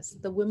like this.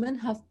 The women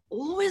have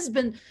always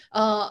been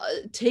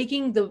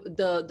taking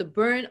the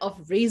burden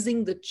of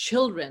raising the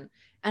children,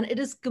 and it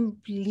is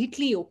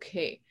completely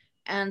okay.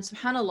 And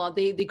subhanAllah,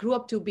 they grew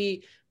up to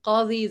be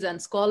qadis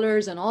and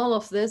scholars and all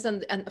of this,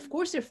 and of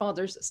course their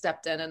fathers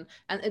stepped in,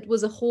 and it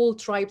was a whole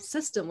tribe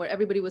system where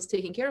everybody was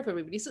taking care of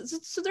everybody. So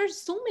there's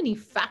so many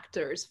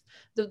factors.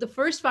 The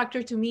first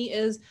factor to me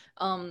is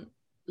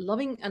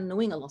loving and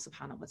knowing Allah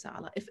subhanahu wa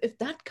ta'ala. If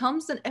that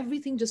comes, then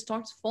everything just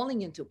starts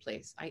falling into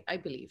place, I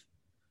believe.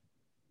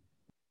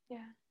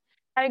 Yeah,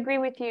 I agree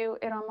with you,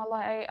 Iram.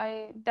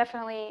 I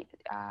definitely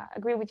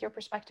agree with your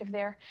perspective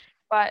there.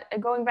 But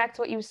going back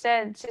to what you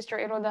said, Sister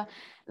Iroda,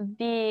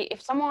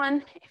 if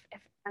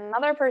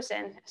another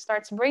person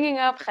starts bringing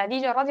up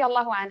Khadija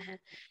radiallahu anha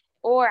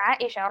or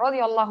Aisha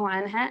radiallahu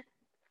anha,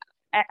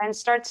 and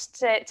starts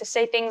to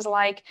say things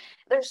like,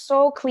 they're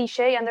so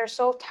cliche and they're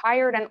so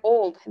tired and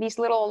old, these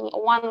little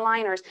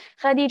one-liners.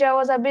 Khadija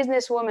was a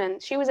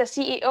businesswoman. She was a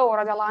CEO,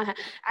 radiallahu anha.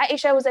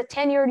 Aisha was a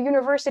tenured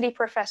university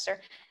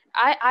professor.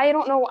 I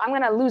don't know, I'm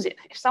going to lose it.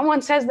 If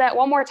someone says that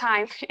one more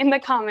time in the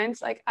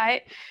comments, like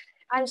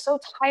I'm so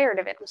tired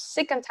of it. I'm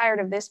sick and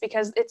tired of this,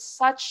 because it's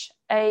such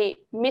a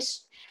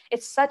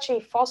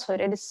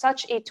falsehood. It is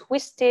such a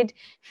twisted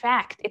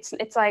fact.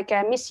 It's like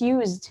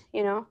misused,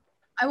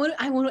 I want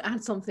to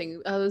add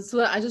something so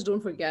that I just don't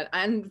forget.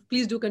 And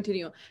please do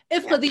continue.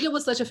 If Khadija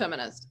was such a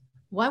feminist,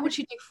 why would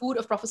she take food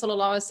of Prophet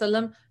sallallahu alaihi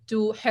wasallam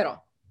to Hira?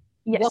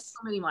 Yes. Walk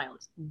so many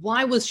miles.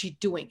 Why was she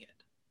doing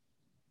it?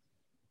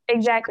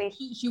 Exactly.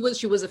 She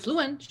was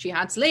affluent. She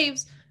had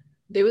slaves.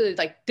 They would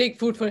like take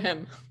food for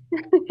him.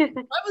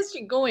 Why was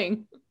she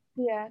going?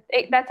 Yeah,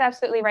 that's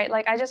absolutely right.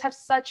 Like, I just have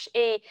such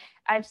a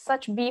I have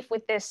such beef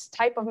with this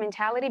type of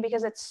mentality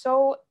because it's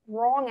so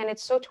wrong and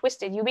it's so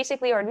twisted. You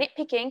basically are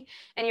nitpicking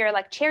and you're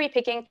like cherry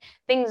picking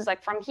things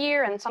like from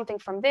here and something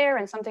from there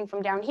and something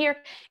from down here.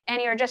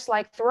 And you're just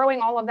like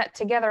throwing all of that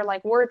together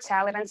like word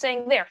salad and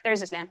saying,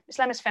 there's Islam.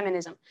 Islam is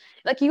feminism.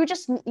 Like you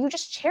just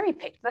cherry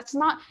picked. That's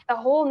not, the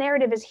whole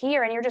narrative is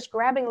here, and you're just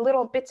grabbing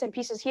little bits and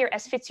pieces here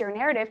as fits your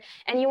narrative.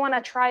 And you want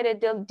to try to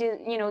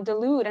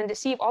delude and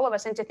deceive all of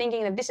us into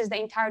thinking that this is the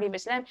entirety of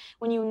Islam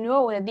when you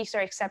know that these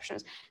are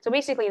exceptions. So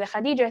basically the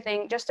Khadija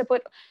thing, just to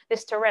put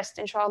this to rest,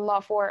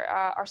 inshallah, for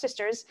our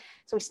sisters,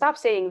 so we stop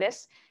saying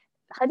this.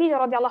 Khadija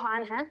radiallahu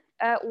anha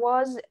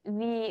was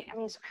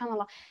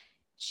subhanallah,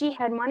 she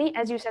had money,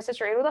 as you said,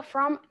 Sister Iruda,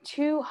 from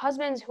 2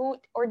 husbands who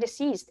are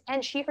deceased.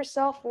 And she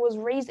herself was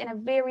raised in a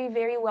very,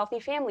 very wealthy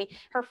family.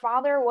 Her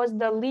father was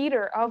the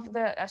leader of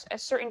a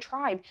certain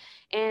tribe.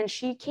 And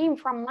she came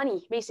from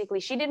money, basically.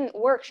 She didn't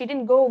work. She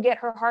didn't go get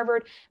her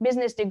Harvard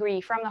business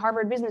degree from the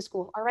Harvard Business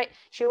School, all right?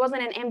 She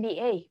wasn't an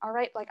MBA, all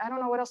right? Like, I don't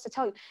know what else to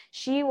tell you.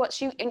 She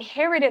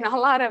inherited a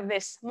lot of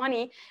this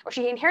money, or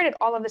she inherited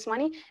all of this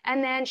money.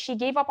 And then she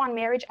gave up on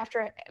marriage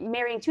after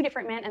marrying 2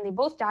 different men, and they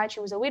both died.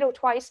 She was a widow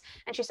twice.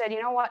 And she said, you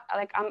know what,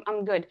 like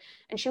I'm good.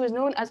 And she was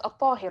known as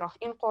At-Tahira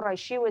in Quraysh.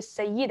 She was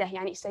Sayyidah,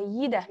 yani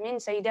Sayyidah min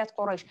Sayyidat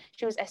Quraysh.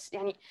 She was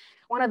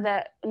one of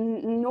the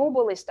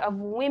noblest of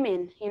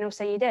women,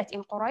 Sayyidat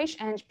in Quraysh,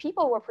 and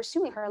people were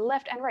pursuing her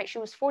left and right. She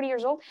was 40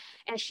 years old,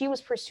 and she was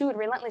pursued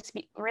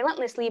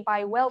relentlessly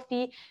by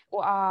wealthy,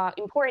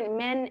 important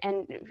men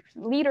and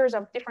leaders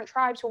of different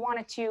tribes who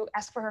wanted to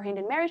ask for her hand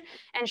in marriage,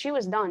 and she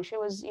was done. She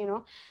was,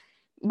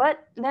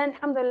 But then,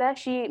 alhamdulillah,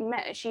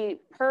 she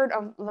heard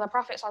of the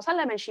Prophet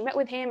ﷺ, and she met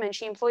with him, and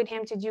she employed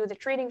him to do the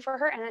trading for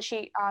her, and then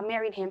she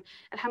married him,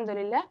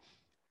 alhamdulillah.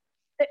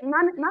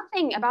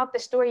 Nothing about the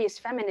story is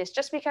feminist.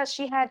 Just because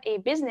she had a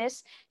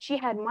business, she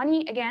had money,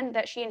 again,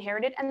 that she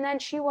inherited, and then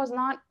she was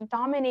not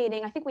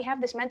dominating. I think we have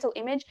this mental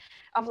image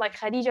of like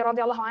Khadija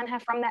radiallahu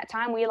anha from that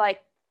time. We like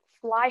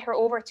fly her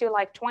over to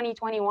like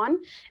 2021,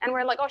 and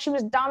we're like, oh, she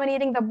was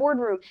dominating the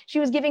boardroom. She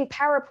was giving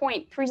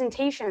PowerPoint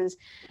presentations.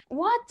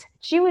 What?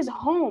 She was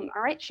home,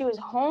 all right? She was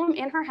home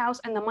in her house,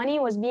 and the money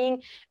was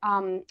being,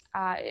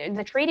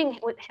 the trading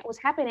was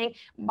happening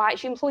by,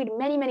 she employed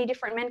many, many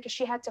different men because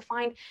she had to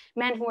find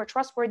men who were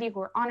trustworthy, who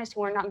were honest, who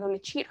were not going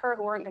to cheat her,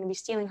 who weren't going to be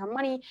stealing her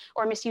money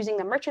or misusing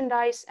the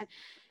merchandise. And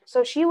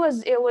so but she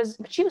was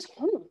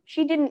home.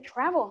 She didn't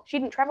travel. She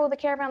didn't travel with the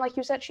caravan, like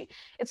you said.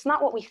 It's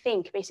not what we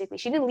think, basically.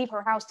 She didn't leave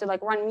her house to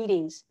like run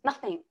meetings,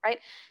 nothing, right?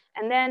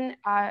 And then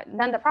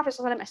the Prophet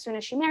ﷺ, as soon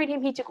as she married him,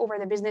 he took over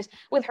the business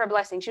with her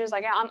blessing. She was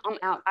like, yeah, I'm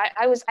out.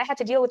 I had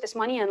to deal with this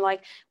money and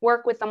like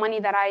work with the money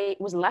that I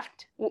was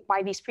left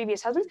by these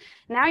previous husbands.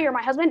 Now you're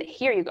my husband.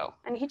 Here you go.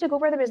 And he took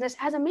over the business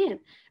as a man,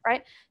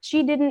 right?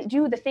 She didn't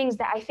do the things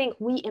that I think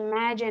we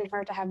imagine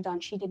her to have done.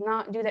 She did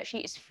not do that. She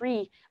is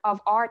free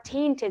of our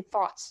tainted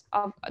thoughts,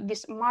 of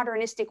this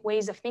modernistic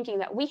ways of thinking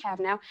that we have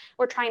now.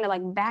 We're trying to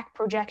like back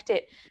project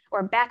it,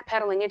 or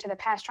backpedaling into the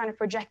past, trying to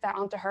project that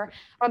onto her,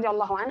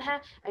 radiallahu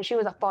anha. And she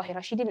was a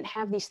tahira. She didn't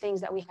have these things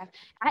that we have.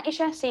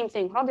 Aisha, same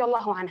thing,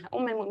 radiallahu anha,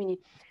 al-Mu'mineen.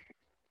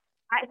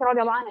 Aisha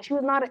radiallahu anha, she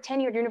was not a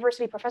tenured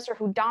university professor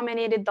who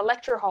dominated the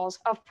lecture halls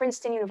of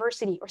Princeton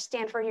University or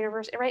Stanford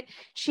University, right?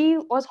 She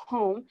was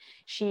home.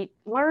 She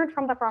learned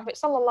from the Prophet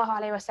sallallahu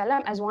alaihi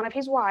wasallam as one of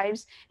his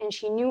wives, and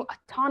she knew a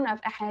ton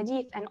of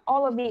ahadith and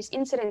all of these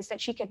incidents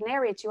that she could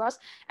narrate to us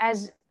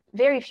as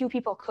very few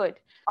people could,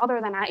 other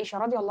than Aisha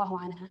radiallahu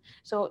anha.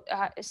 So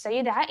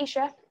Sayyidah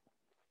Aisha,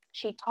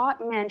 she taught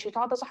men, she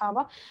taught the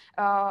Sahaba,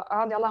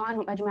 radiallahu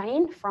anhum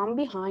ajma'in, from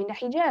behind a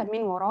hijab,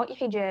 min wara'i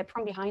hijab,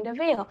 from behind a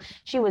veil.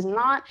 She was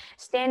not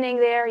standing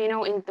there, in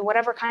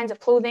whatever kinds of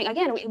clothing.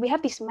 Again, we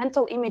have these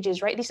mental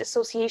images, right? These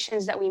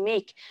associations that we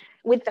make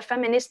with the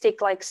feministic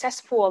like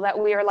cesspool that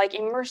we are like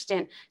immersed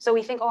in. So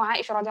we think, oh,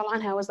 Aisha radiallahu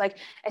anha was like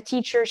a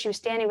teacher. She was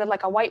standing with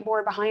like a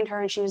whiteboard behind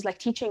her, and she was like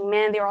teaching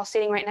men. They were all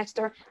sitting right next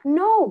to her.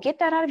 No, get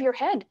that out of your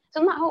head.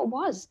 That's not how it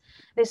was.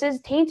 This is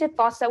tainted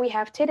thoughts that we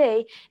have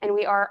today, and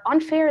we are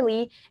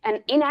unfairly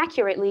and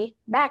inaccurately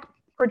back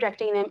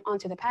projecting them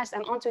onto the past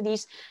and onto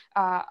these,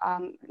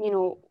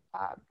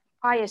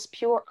 pious,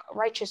 pure,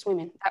 righteous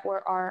women that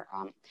were our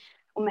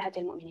Ummahat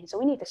al-Mu'mineen. So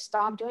we need to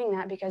stop doing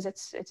that because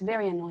it's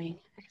very annoying.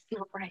 It's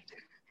not right.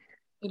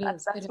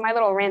 That's my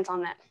little rant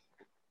on that.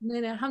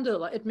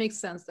 Alhamdulillah, it makes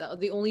sense.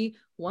 The only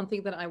one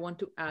thing that I want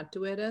to add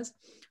to it is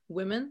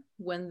women,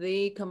 when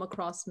they come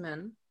across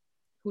men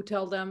who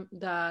tell them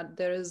that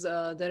there is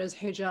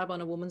hijab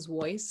on a woman's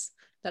voice,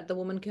 that the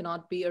woman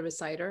cannot be a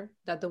reciter,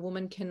 that the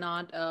woman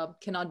cannot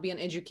be an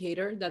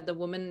educator, that the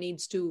woman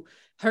needs to,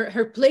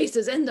 her place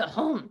is in the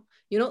home.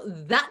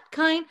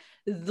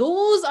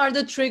 Those are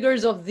the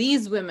triggers of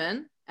these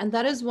women. And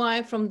that is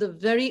why from the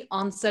very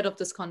onset of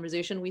this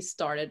conversation, we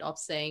started off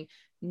saying,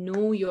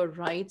 know your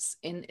rights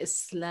in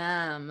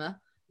Islam,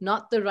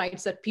 not the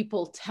rights that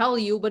people tell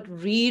you, but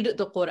read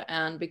the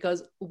Quran,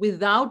 because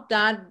without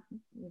that,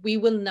 we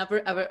will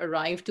never ever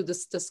arrive to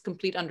this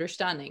complete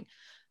understanding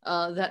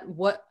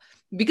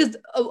because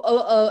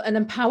an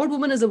empowered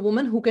woman is a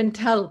woman who can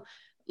tell,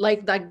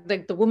 like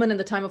the woman in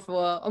the time of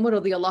Umar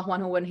radiallahu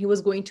anhu, when he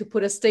was going to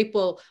put a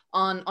staple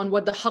on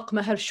what the haq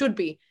meher should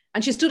be.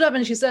 And she stood up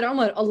and she said,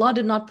 Umar, Allah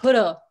did not put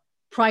a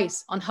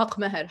price on haq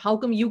meher. How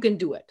come you can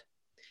do it?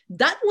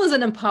 That was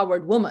an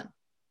empowered woman.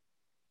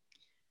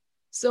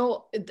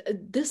 So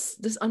this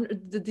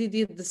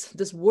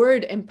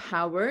word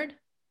empowered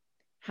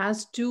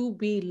has to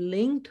be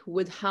linked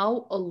with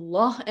how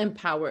Allah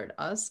empowered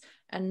us,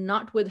 and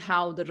not with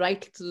how the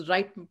right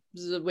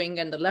wing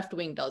and the left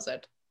wing does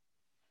it.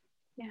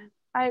 Yeah,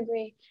 I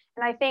agree.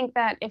 And I think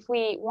that if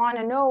we want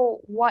to know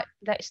what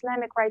the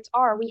Islamic rights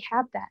are, we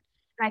have that.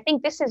 And I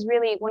think this is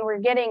really when we're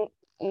getting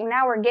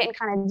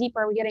kind of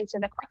deeper, we're getting to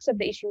the crux of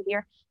the issue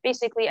here.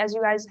 Basically, as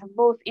you guys have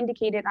both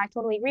indicated, I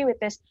totally agree with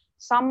this.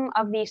 Some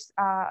of these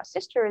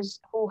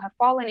sisters who have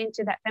fallen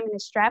into that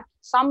feminist trap,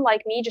 some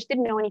like me just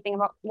didn't know anything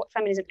about what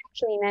feminism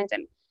actually meant.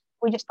 And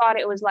we just thought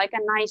it was like a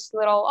nice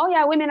little, oh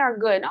yeah, women are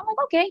good. I'm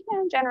like, okay,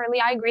 yeah,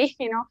 generally I agree,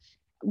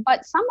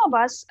 But some of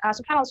us,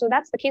 subhanAllah, so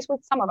that's the case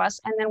with some of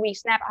us, and then we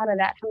snap out of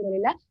that,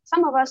 alhamdulillah.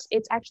 Some of us,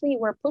 it's actually,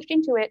 we're pushed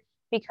into it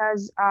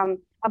because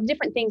of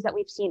different things that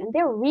we've seen, and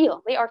they're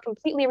real. They are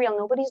completely real.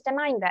 Nobody's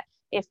denying that.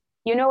 If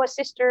you know a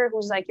sister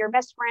who's like your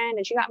best friend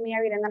and she got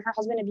married and then her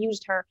husband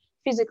abused her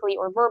physically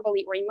or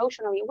verbally or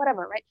emotionally or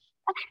whatever, right?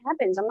 That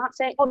happens. I'm not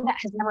saying, oh, that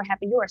has never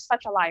happened. You are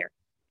such a liar,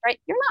 right?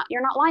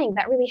 You're not lying.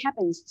 That really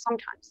happens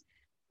sometimes.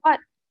 But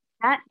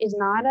that is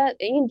not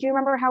do you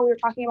remember how we were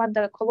talking about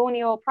the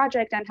colonial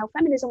project and how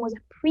feminism was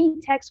a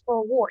pretext for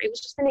a war? It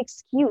was just an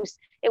excuse.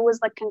 It was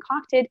like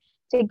concocted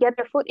to get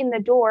their foot in the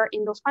door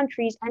in those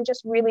countries and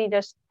just really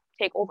just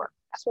take over.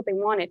 That's what they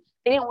wanted.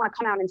 They didn't want to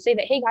come out and say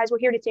that, hey guys, we're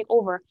here to take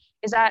over.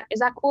 Is that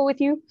cool with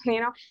you?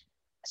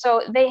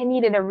 So they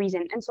needed a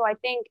reason. And so I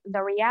think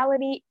the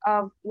reality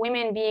of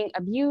women being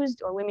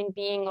abused or women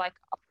being like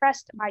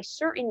oppressed by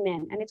certain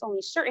men, and it's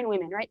only certain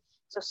women, right?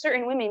 So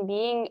certain women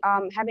being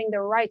having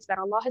the rights that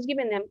Allah has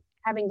given them,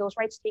 having those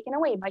rights taken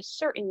away by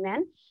certain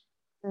men,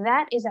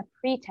 that is a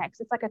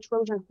pretext. It's like a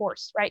Trojan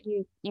horse, right?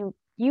 You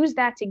use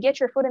that to get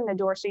your foot in the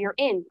door, so you're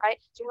in, right?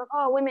 So you're like,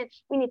 oh, women,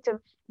 we need to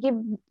give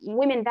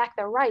women back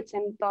their rights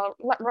and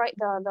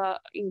the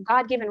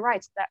God-given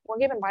rights that were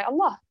given by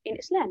Allah in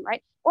Islam,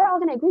 right? We're all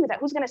going to agree with that.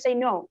 Who's going to say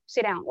no?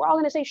 Sit down. We're all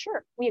going to say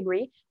sure, we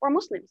agree. We're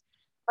Muslims.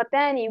 But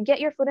then you get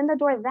your foot in the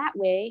door that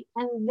way,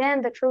 and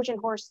then the Trojan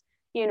horse,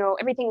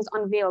 everything is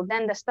unveiled.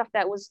 Then the stuff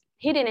that was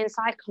hidden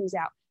inside comes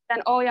out.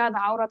 Then, oh yeah, the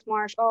Aurat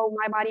March, oh,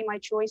 my body, my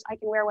choice, I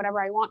can wear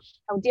whatever I want.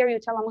 How dare you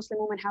tell a Muslim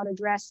woman how to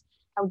dress?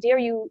 How dare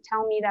you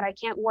tell me that I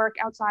can't work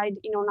outside,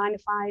 9 to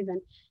 5?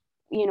 And,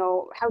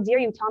 how dare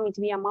you tell me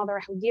to be a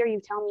mother? How dare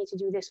you tell me to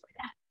do this or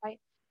that, right?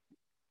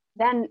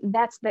 Then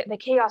that's the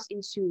chaos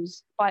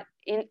ensues. But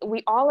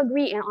we all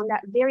agree on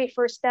that very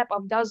first step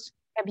of, does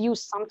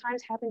abuse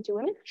sometimes happen to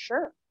women?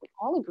 Sure, we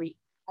all agree.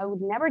 I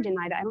would never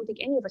deny that. I don't think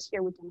any of us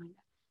here would deny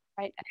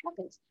that, right? It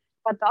happens.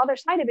 But the other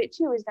side of it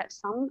too is that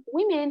some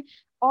women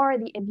are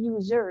the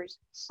abusers.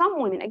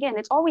 Some women, again,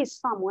 it's always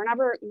some. We're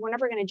never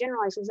going to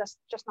generalize because that's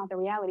just not the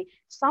reality.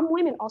 Some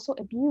women also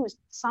abuse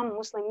some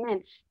Muslim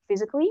men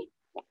physically.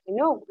 I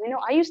know.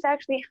 I used to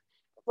actually,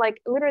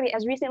 like literally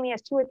as recently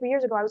as 2 or 3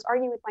 years ago, I was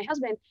arguing with my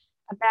husband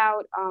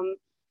about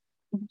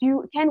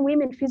can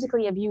women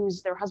physically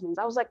abuse their husbands?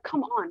 I was like,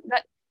 come on,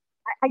 that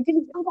I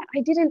didn't know that.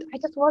 I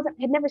just wasn't.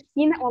 I had never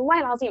seen that.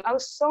 Wallahi al-azim, I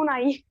was so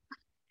naive.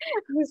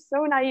 I was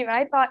so naive.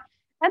 I thought,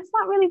 that's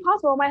not really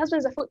possible. My husband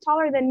is a foot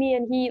taller than me,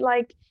 and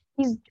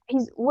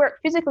we're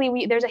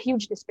physically, there's a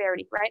huge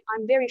disparity, right?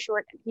 I'm very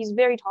short and he's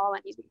very tall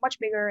and he's much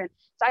bigger. And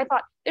so I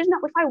thought, if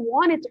I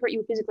wanted to hurt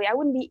you physically, I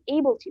wouldn't be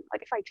able to.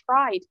 Like if I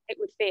tried, it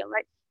would fail,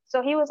 right?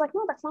 So he was like,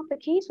 no, that's not the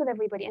case with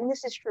everybody. And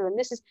this is true. And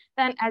this is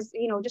then, as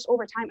just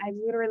over time, I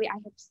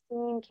have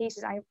seen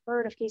cases, I have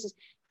heard of cases,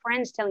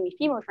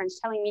 female friends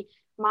telling me,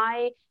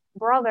 my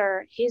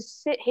brother,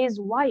 his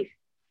wife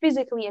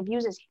physically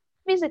abuses him.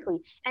 Physically,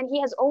 and he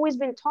has always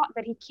been taught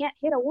that he can't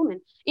hit a woman.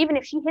 Even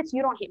if she hits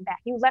you, don't hit back.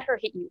 You let her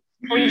hit you,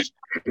 or you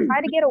try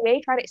to get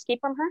away, try to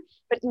escape from her,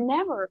 but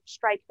never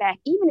strike back,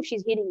 even if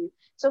she's hitting you.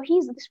 So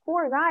this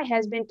poor guy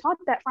has been taught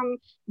that from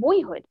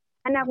boyhood,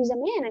 and now he's a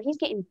man and he's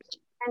getting beat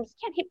and he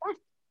can't hit back.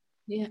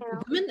 Yeah,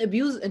 women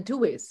abuse in 2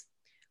 ways.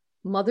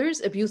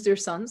 Mothers abuse their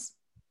sons.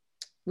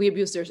 We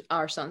abuse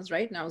our sons,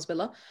 right?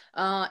 Na'uzubillah.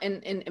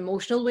 In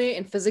emotional way,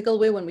 in physical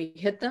way, when we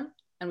hit them.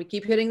 And we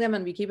keep hitting them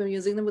and we keep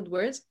abusing them with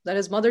words. That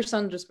is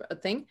mother-son just a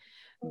thing.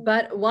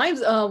 But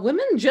wives,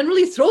 women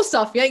generally throw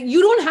stuff. Yeah,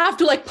 you don't have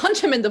to like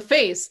punch him in the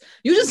face.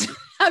 You just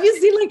have you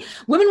seen like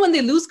women when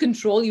they lose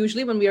control?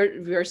 Usually when we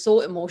are so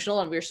emotional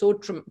and we're so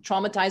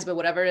traumatized by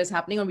whatever is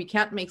happening, or we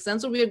can't make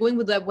sense, or we are going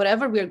with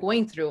whatever we are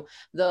going through,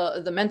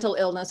 the mental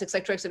illness,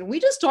 etc., etc.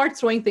 We just start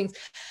throwing things.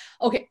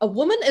 Okay, a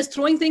woman is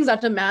throwing things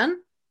at a man.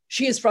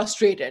 She is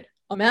frustrated.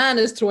 A man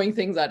is throwing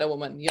things at a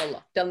woman.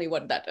 Yallah, tell me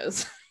what that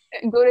is.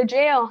 Go to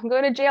jail,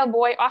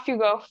 boy. Off you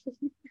go.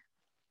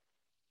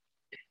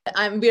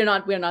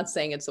 We're not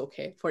saying it's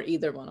okay for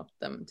either one of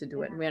them to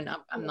do it.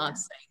 I'm not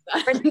saying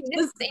that. I'm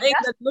just saying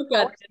that look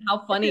at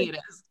how funny it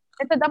is.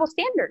 It's a double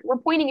standard. We're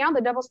pointing out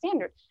the double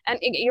standard. And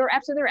you're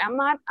absolutely right.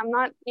 I'm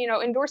not,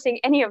 endorsing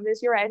any of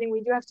this. You're right. I think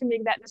we do have to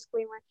make that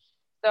disclaimer.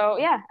 So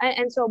yeah,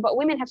 and so, but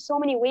women have so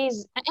many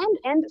ways,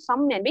 and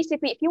some men.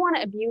 Basically, if you want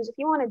to abuse, if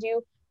you want to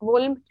do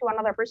zulm to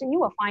another person, you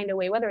will find a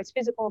way, whether it's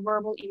physical,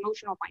 verbal,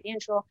 emotional,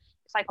 financial,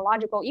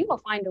 psychological, you will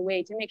find a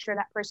way to make sure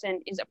that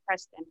person is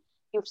oppressed and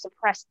you've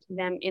suppressed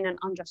them in an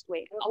unjust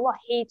way. And Allah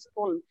hates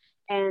zulm.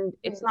 And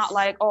it's not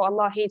like, oh,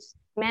 Allah hates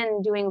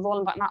men doing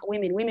zulm, but not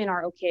women. Women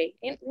are okay.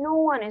 And no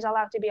one is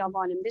allowed to be a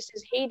zalim. This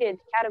is hated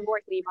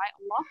categorically by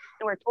Allah.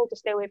 And we're told to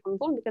stay away from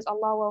zulm because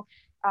Allah will,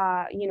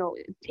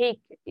 take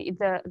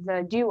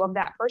the due of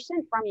that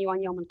person from you on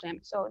Yawm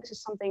al-Qiyamah. So this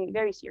is something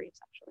very serious,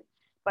 actually.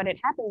 But it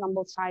happens on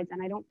both sides.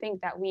 And I don't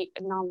think that we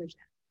acknowledge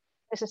that.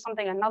 This is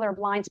something, another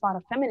blind spot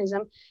of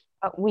feminism.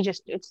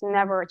 It's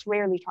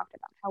rarely talked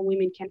about, how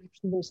women can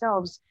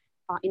themselves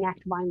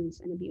enact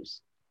violence and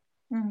abuse.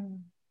 Mm.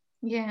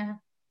 Yeah.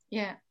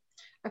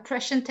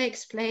 Oppression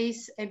takes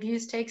place,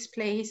 abuse takes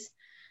place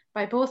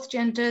by both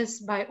genders,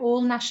 by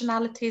all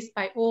nationalities,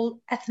 by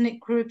all ethnic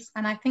groups.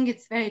 And I think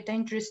it's very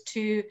dangerous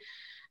to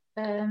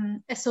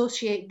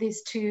associate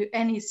this to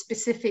any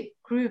specific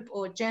group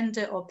or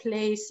gender or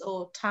place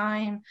or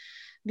time,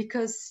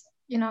 because,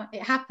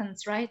 it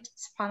happens, right?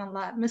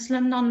 SubhanAllah,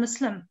 Muslim,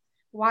 non-Muslim,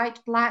 white,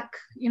 black,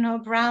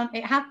 brown,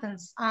 it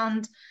happens.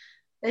 And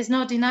there's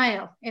no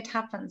denial, it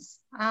happens.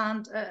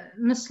 And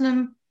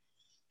Muslim,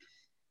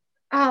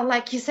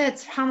 like you said,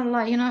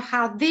 SubhanAllah,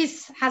 how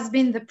this has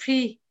been the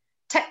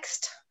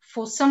pretext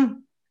for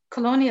some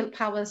colonial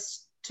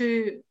powers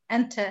to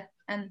enter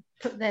and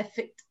put their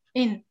foot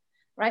in,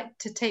 right,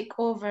 to take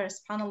over,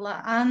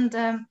 SubhanAllah.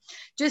 And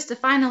just the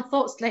final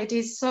thoughts,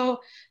 ladies.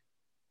 So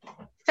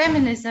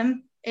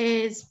feminism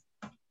is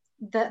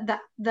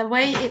the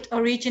way it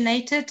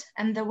originated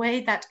and the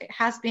way that it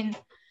has been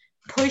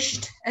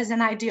pushed as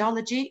an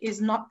ideology is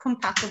not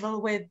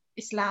compatible with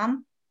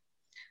Islam.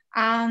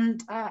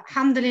 And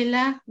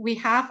alhamdulillah, we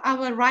have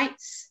our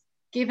rights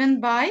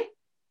given by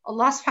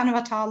Allah subhanahu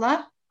wa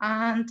ta'ala.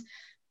 And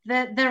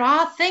there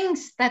are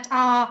things that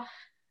are,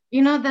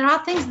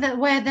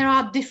 where there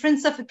are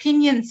difference of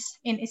opinions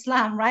in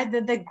Islam, right?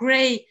 The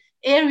gray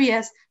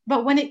areas.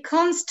 But when it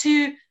comes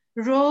to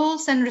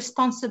roles and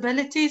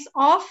responsibilities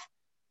of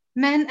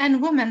men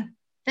and women,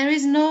 there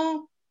is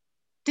no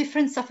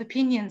difference of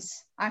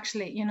opinions,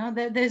 actually.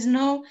 There's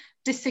no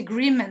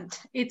disagreement.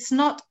 It's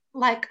not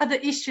like other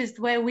issues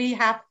where we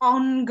have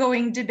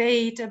ongoing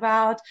debate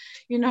about,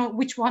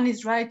 which one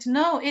is right.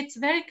 No, it's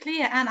very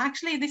clear. And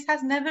actually, this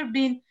has never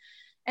been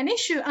an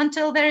issue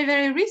until very,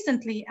 very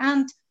recently.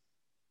 And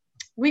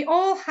we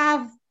all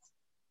have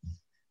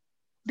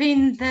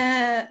been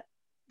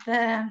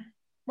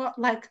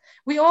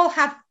we all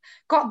have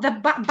got the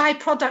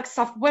byproducts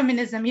of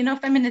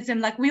feminism,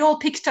 like we all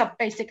picked up,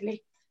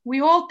 basically. We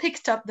all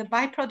picked up the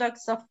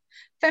byproducts of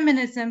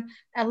feminism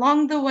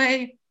along the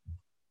way.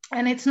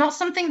 And it's not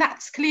something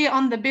that's clear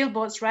on the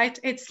billboards, right?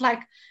 It's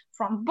like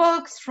from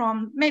books,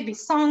 from maybe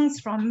songs,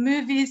 from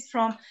movies,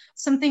 from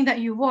something that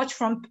you watch,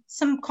 from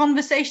some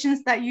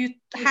conversations that you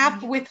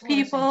have with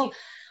people.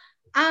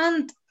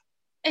 And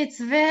it's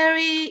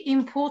very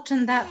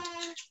important that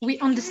we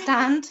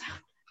understand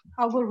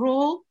our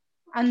role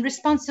and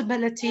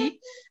responsibility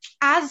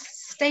as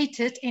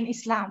stated in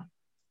Islam,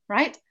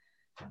 right?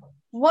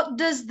 What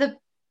does Allah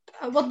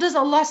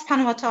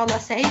subhanahu wa ta'ala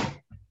say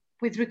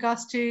with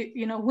regards to,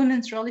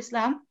 women's role in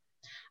Islam?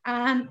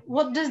 And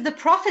what does the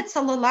Prophet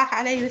sallallahu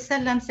alaihi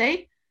wasallam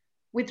say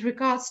with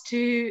regards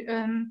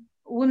to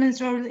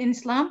women's role in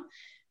Islam?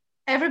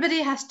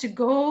 Everybody has to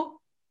go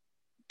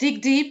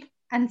dig deep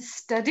and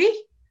study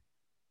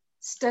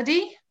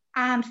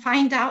and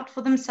find out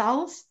for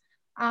themselves.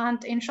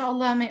 And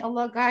inshallah, may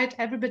Allah guide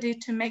everybody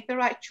to make the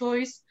right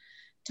choice,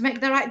 to make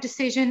the right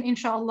decision,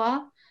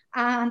 inshallah.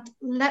 And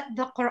let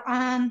the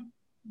Quran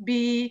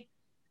be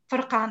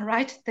Furqan,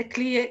 right? The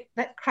clear,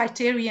 that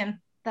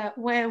criterion that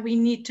where we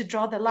need to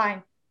draw the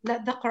line.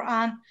 Let the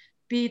Quran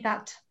be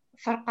that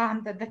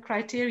Furqan, the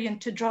criterion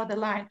to draw the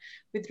line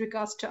with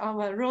regards to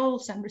our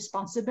roles and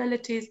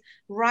responsibilities,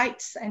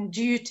 rights and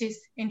duties,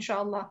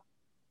 inshallah.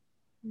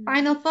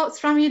 Final thoughts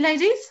from you,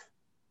 ladies?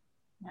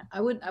 Yeah,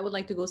 I would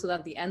like to go so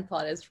that the end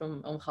thought is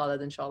from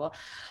Khalid, inshallah,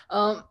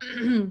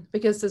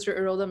 because Sister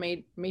Iroda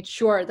made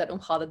sure that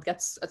Khalid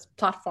gets a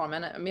platform,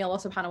 and may Allah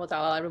subhanahu wa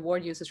ta'ala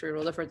reward you, Sister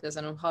Iroda, for this,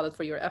 and Khalid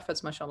for your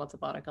efforts, mashallah,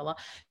 tabarakallah.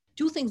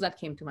 Two things that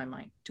came to my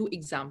mind, two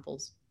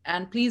examples,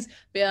 and please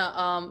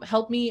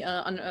help me,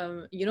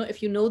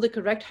 if you know the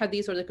correct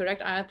hadith or the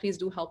correct ayah, please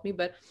do help me,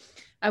 but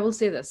I will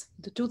say this.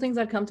 The two things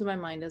that come to my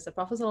mind is the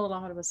Prophet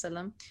sallallahu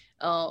alaihi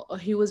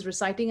wasallam, he was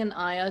reciting an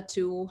ayah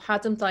to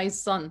Hatim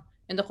Tai's son,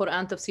 in the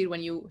Quran tafsir,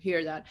 when you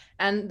hear that,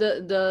 and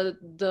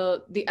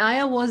the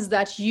ayah was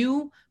that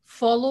you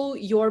follow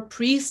your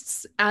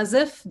priests as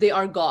if they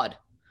are God,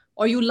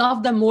 or you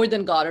love them more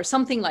than God, or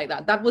something like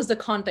that. That was the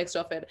context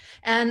of it.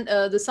 And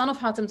the son of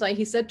Hatim Tai,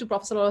 he said to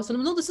Prophet sallallahu alaihi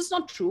wasallam, no, this is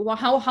not true.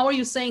 How are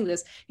you saying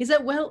this? He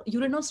said, well,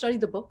 you did not study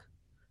the book.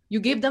 You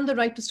gave them the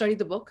right to study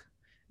the book.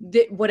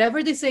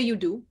 Whatever they say you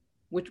do,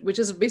 which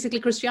is basically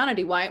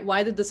Christianity.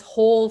 Why did this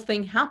whole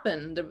thing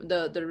happen?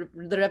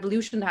 The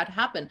revolution had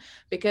happened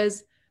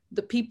because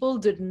the people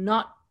did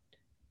not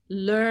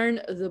learn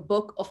the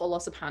book of Allah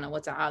subhanahu wa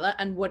ta'ala,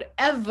 and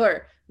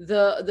whatever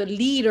the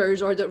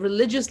leaders or the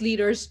religious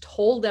leaders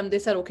told them, they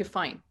said, okay,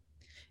 fine.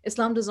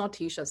 Islam does not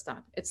teach us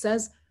that. It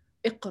says,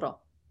 Iqra.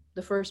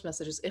 The first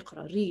message is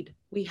Iqra, read.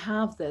 We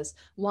have this.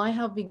 Why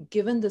have we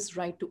given this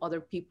right to other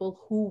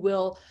people who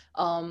will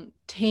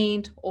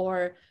taint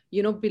or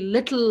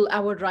belittle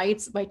our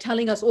rights by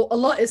telling us, oh,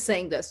 Allah is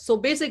saying this. So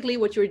basically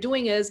what you're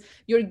doing is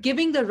you're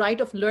giving the right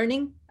of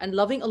learning and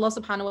loving Allah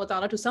subhanahu wa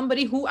ta'ala to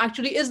somebody who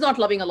actually is not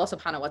loving Allah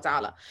subhanahu wa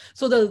ta'ala.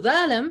 So the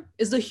zalim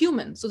is the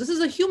human. So this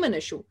is a human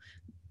issue.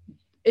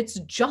 It's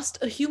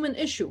just a human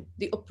issue.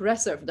 The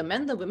oppressor, the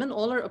men, the women,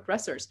 all are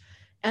oppressors.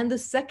 And the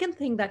second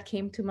thing that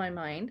came to my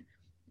mind,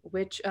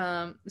 which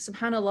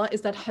subhanallah,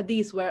 is that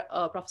hadith where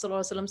Prophet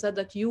ﷺ said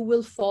that you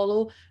will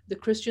follow the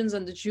Christians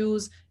and the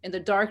Jews in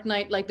the dark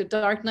night, like the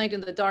dark night in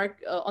the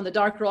dark on the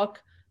dark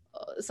rock,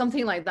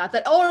 something like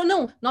that. Oh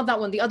no, not that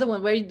one, the other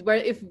one,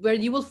 where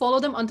you will follow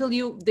them until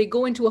they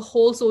go into a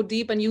hole so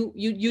deep and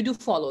you do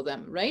follow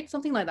them, right?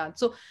 Something like that.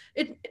 So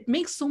it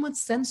makes so much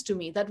sense to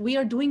me that we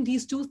are doing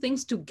these two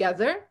things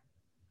together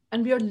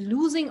and we are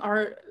losing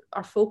our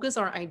focus,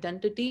 our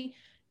identity,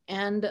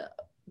 and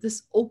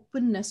this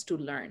openness to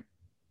learn.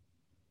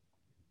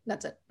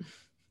 That's it.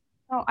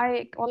 Oh,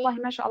 wallahi,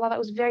 mashallah, that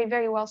was very,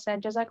 very well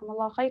said.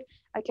 Jazakumullah khair.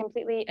 I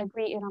completely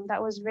agree, Iram.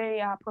 That was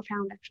very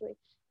profound, actually.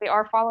 We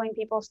are following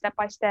people step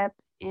by step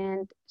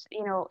and,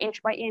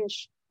 inch by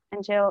inch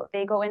until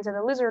they go into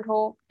the lizard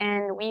hole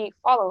and we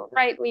follow,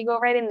 right? We go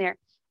right in there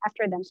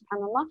after them,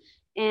 subhanAllah.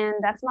 And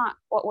that's not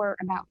what we're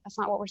about. That's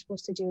not what we're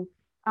supposed to do.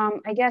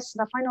 I guess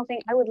the final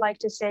thing I would like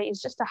to say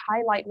is just to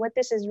highlight what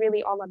this is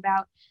really all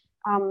about.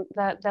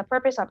 The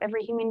purpose of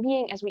every human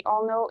being, as we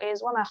all know,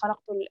 is وَمَا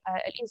خَلَقْتُ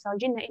الْإِنسَ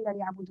وَالْجِنَّ إِلَّا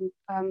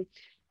لِيَعْبُدُونَ.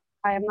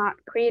 I have not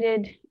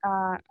created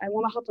وَمَا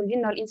خَلَقْتُ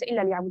الْجِنَّ وَالْإِنسَ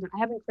إِلَّا لِيَعْبُدُونَ. I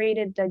haven't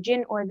created the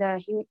jinn or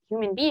the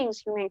human beings,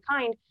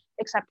 humankind,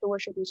 except to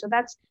worship me. So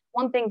that's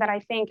one thing that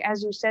I think,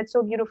 as you said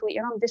so beautifully,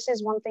 Iram, this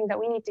is one thing that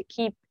we need to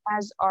keep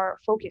as our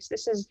focus.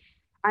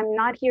 I'm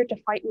not here to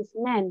fight with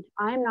men.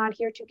 I'm not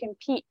here to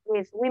compete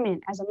with women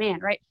as a man,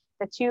 right?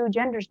 The two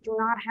genders do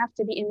not have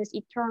to be in this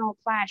eternal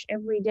clash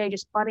every day,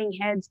 just butting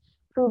heads,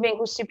 proving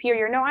who's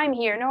superior. No, I'm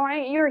here. No,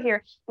 you're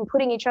here. And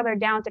putting each other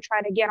down to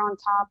try to get on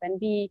top and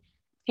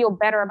feel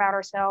better about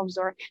ourselves.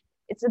 Or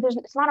it's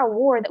not a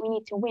war that we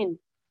need to win,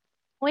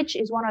 which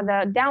is one of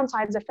the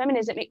downsides of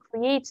feminism. It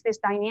creates this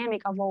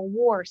dynamic of a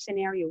war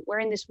scenario. We're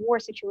in this war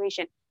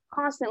situation,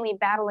 constantly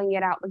battling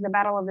it out, like the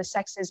battle of the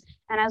sexes.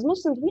 And as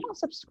Muslims, we don't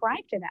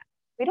subscribe to that.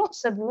 We don't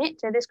submit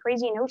to this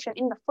crazy notion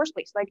in the first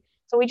place.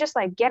 So we just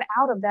get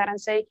out of that and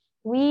say,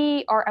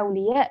 we are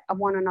awliya of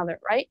one another,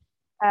 right?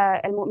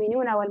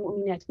 Al-mu'minuna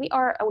wal-mu'minat. We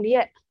are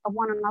awliya of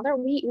one another.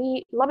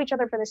 We love each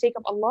other for the sake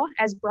of Allah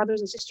as brothers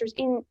and sisters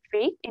in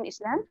faith, in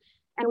Islam.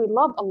 And we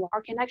love Allah.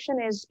 Our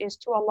connection is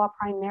to Allah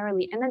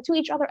primarily, and then to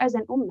each other as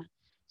an ummah.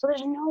 So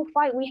there's no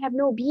fight. We have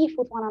no beef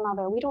with one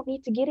another. We don't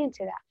need to get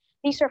into that.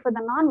 These are for the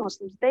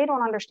non-Muslims. They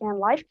don't understand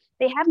life.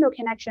 They have no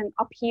connection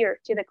up here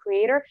to the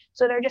Creator.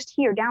 So they're just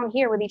down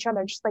here with each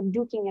other, just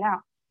duking it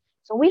out.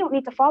 So we don't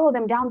need to follow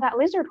them down that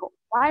lizard hole.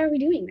 Why are we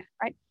doing that,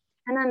 right?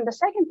 And then the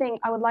second thing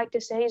I would like to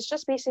say is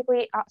just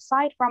basically,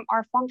 aside from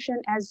our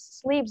function as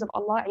slaves of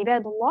Allah,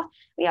 ibadullah,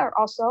 we are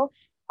also,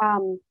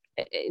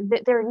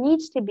 there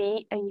needs to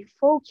be a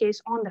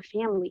focus on the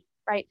family,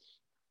 right?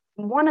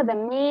 One of the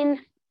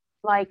main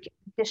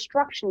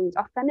destructions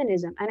of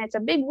feminism, and it's a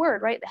big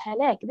word, right?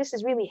 Halak. This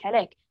is really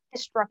halak,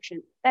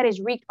 destruction that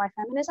is wreaked by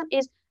feminism,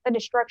 is the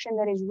destruction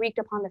that is wreaked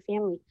upon the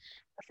family.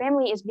 The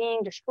family is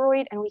being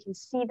destroyed, and we can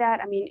see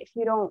that. I mean, if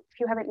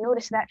you haven't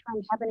noticed that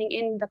trend happening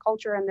in the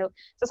culture and the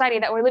society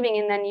that we're living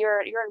in, then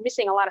you're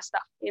missing a lot of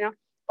stuff,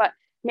 But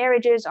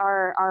marriages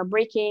are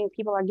breaking,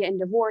 people are getting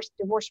divorced,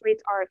 divorce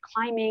rates are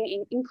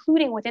climbing,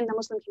 including within the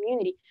Muslim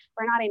community.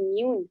 We're not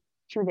immune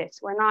to this.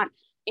 We're not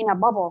in a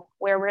bubble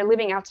where we're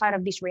living outside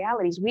of these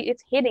realities.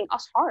 It's hitting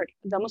us hard,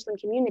 the Muslim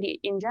community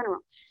in general.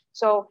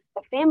 So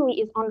the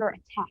family is under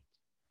attack,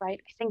 right?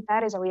 I think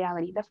that is a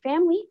reality. The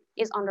family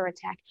is under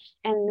attack,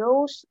 and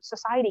no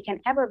society can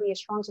ever be a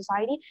strong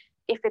society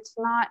if it's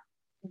not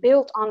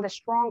built on the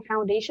strong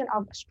foundation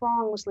of a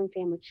strong Muslim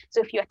family.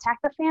 So if you attack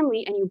the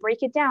family and you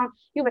break it down,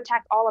 you've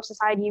attacked all of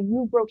society.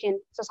 You've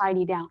broken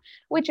society down,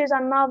 which is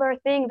another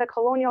thing the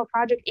colonial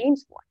project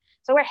aims for.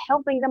 So we're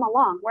helping them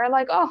along. We're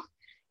like, oh,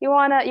 you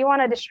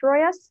wanna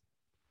destroy us?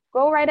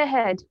 Go right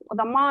ahead.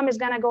 Well, the mom is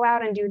gonna go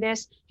out and do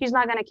this. She's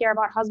not gonna care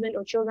about husband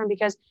or children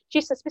because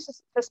she's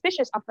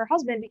suspicious of her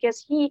husband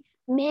because he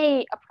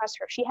may oppress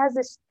her. She has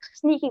this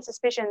sneaking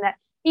suspicion that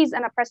he's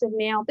an oppressive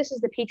male. This is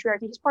the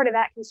patriarchy. He's part of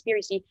that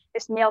conspiracy,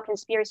 this male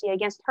conspiracy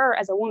against her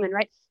as a woman,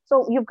 right?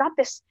 So you've got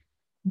this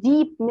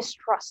deep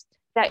mistrust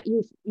that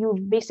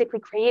you've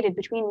basically created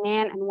between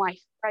man and wife,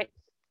 right?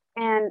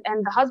 And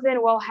the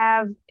husband will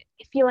have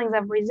feelings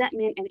of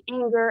resentment and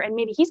anger, and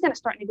maybe he's going to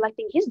start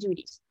neglecting his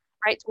duties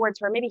right, towards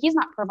her. Maybe he's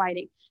not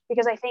providing,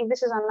 because I think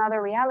this is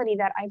another reality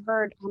that I've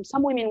heard.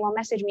 Some women will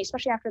message me,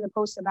 especially after the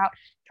posts about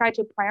try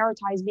to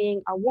prioritize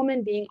being a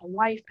woman, being a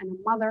wife and a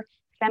mother,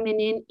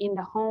 feminine, in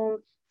the home,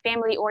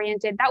 family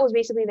oriented. That was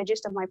basically the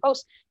gist of my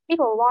post.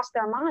 People lost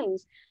their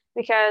minds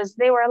because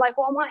they were like,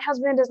 well, my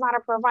husband is not a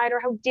provider.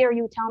 How dare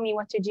you tell me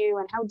what to do?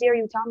 And how dare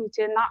you tell me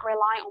to not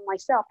rely on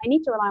myself? I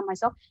need to rely on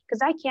myself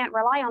because I can't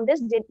rely on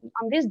this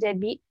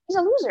deadbeat. He's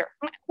a loser.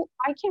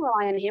 I can't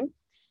rely on him.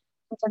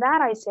 And to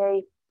that I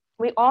say,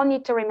 we all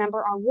need to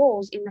remember our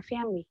roles in the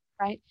family,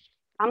 right?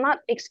 I'm not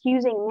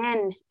excusing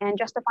men and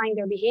justifying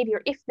their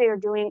behavior if they're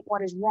doing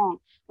what is wrong.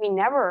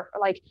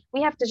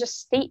 We have to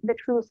just state the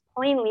truth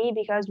plainly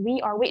because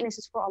we are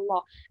witnesses for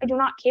Allah. I do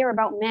not care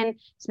about men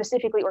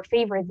specifically or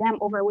favor them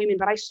over women,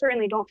 but I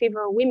certainly don't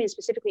favor women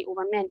specifically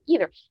over men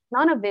either.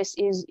 None of this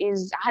is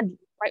adl,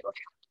 right?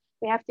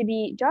 We have to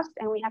be just,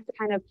 and we have to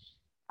kind of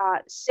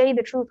say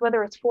the truth,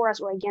 whether it's for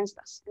us or against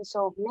us. And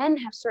so men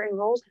have certain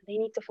roles, and they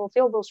need to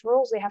fulfill those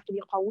roles. They have to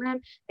be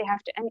qawwam. They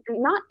have to, and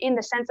not in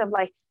the sense of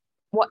like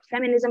what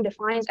feminism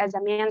defines as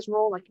a man's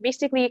role, like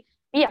basically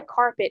be a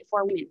carpet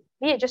for women,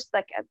 be it just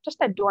like just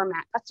a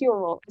doormat. That's your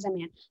role as a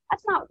man.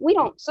 That's not, we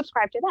don't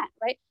subscribe to that,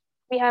 right?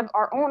 We have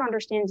our own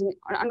understandings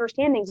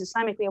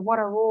Islamically of what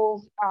our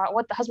role,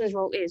 what the husband's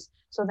role is.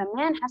 So the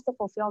man has to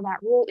fulfill that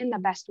role in the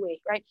best way,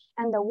 right?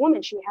 And the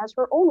woman, she has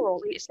her own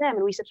role in Islam,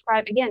 and we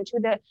subscribe again to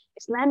the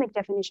Islamic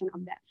definition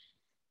of that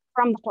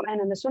from the Quran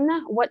and the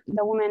Sunnah, what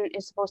the woman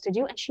is supposed to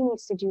do, and she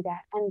needs to do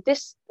that. And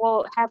this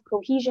will have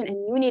cohesion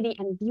and unity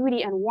and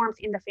beauty and warmth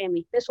in the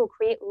family. This will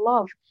create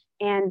love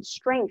and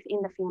strength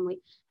in the family.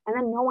 And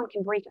then no one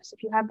can break us.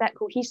 If you have that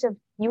cohesive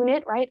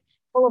unit, right,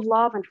 full of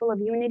love and full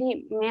of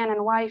unity, man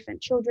and wife and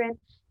children,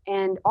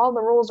 and all the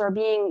roles are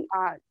being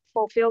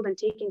fulfilled and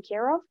taken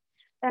care of,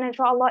 then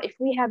inshallah, if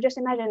we have, just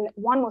imagine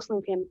one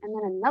Muslim family and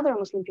then another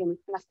Muslim family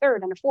and a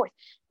third and a fourth,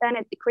 then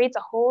it creates a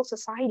whole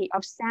society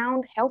of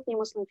sound, healthy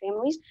Muslim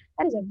families.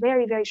 That is a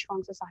very, very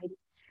strong society.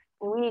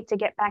 And we need to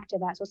get back to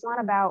that. So it's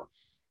not about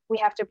we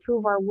have to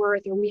prove our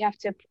worth or we have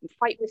to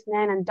fight with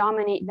men and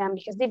dominate them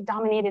because they've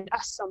dominated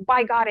us. So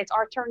by God, it's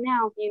our turn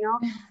now, you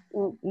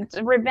know,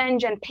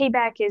 revenge and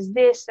payback is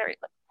this. Or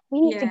we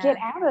need to get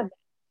out of that,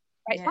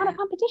 right? It's not a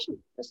competition.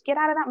 Just get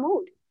out of that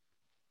mode.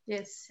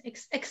 Yes,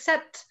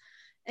 except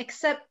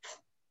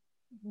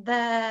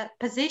the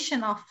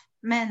position of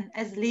men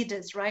as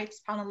leaders, right?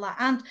 SubhanAllah.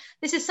 And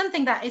this is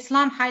something that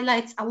Islam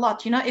highlights a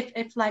lot. You know, if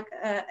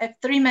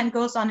three men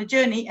goes on a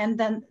journey and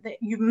then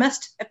you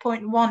must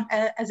appoint one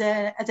as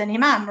an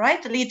imam,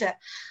 right? A leader.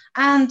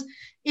 And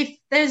if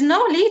there's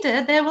no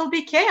leader, there will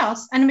be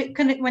chaos. And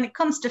when it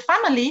comes to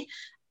family,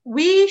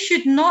 we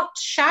should not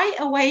shy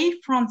away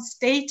from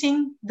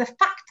stating the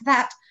fact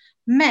that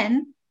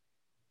men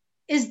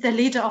is the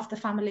leader of the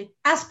family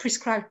as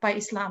prescribed by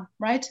Islam,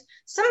 right?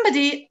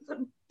 Somebody,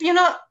 you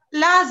know,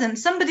 lazim,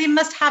 somebody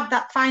must have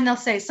that final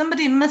say.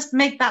 Somebody must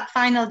make that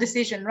final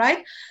decision,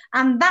 right?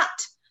 And that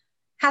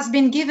has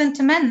been given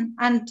to men.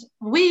 And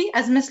we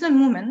as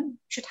Muslim women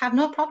should have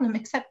no problem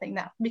accepting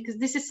that because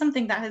this is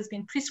something that has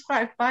been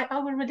prescribed by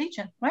our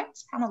religion, right?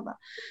 SubhanAllah.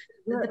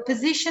 The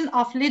position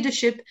of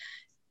leadership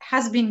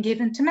has been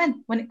given to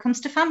men. When it comes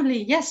to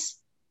family, yes,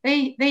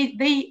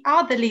 they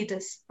are the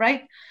leaders,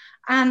 right?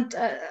 And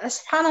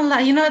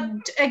subhanAllah, you know,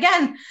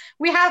 again,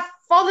 we have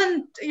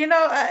fallen, you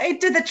know,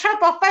 into the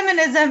trap of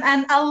feminism,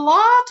 and a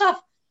lot of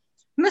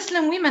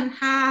Muslim women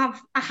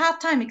have a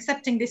hard time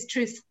accepting this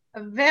truth,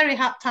 a very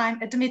hard time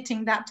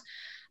admitting that,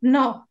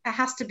 no, it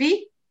has to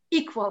be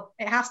equal.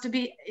 It has to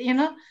be, you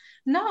know,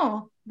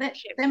 no, there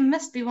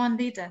must be one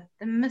leader.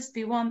 There must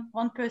be one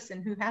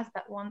person who has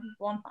that one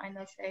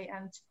final say,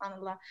 and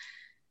subhanAllah.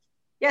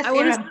 Yes,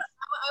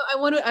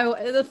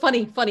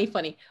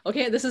 funny.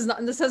 Okay, this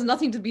has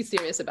nothing to be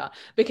serious about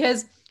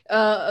because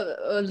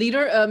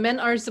men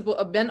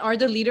are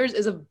the leaders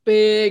is a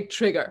big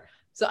trigger.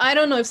 So I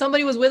don't know if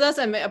somebody was with us,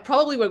 and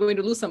probably we're going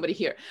to lose somebody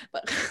here.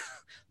 But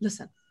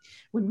listen,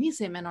 when we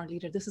say men are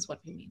leaders, this is what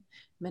we mean.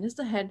 Men is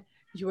the head,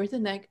 you are the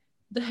neck.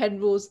 The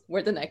head goes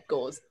where the neck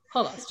goes.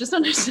 Halas, just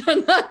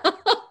understand that.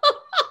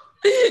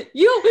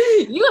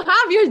 You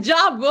have your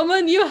job,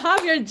 woman. You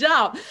have your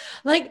job.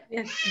 Like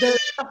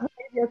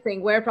the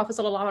thing where Prophet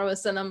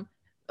ﷺ,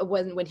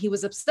 when he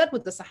was upset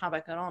with the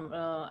Sahaba Karam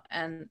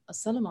and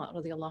As-Salama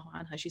radiallahu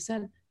anha, she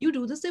said, "You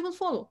do this, they will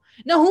follow."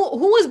 Now,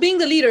 who was being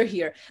the leader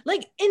here?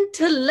 Like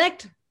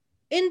intellect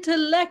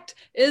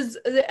is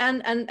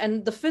and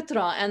the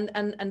fitra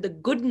and the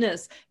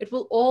goodness. It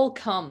will all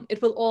come.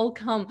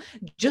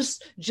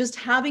 Just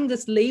having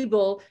this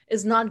label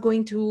is not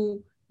going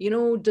to, you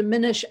know,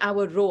 diminish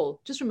our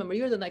role. Just remember,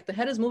 you're the neck. The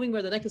head is moving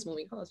where the neck is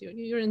moving.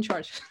 You're in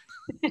charge.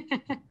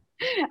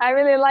 I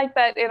really like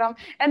that,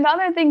 And the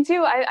other thing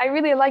too, I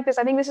really like this.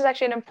 I think this is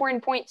actually an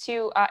important point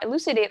to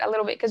elucidate a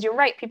little bit, because you're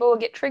right. People will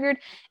get triggered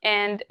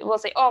and will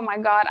say, "Oh my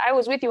God, I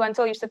was with you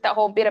until you said that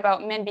whole bit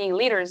about men being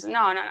leaders."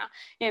 No, no,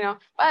 no.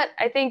 But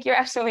I think you're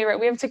absolutely right.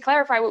 We have to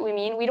clarify what we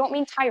mean. We don't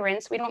mean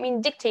tyrants. We don't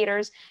mean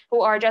dictators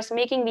who are just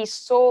making these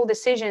sole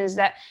decisions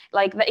that,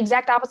 like, the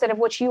exact opposite of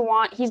what you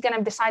want. He's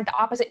gonna decide the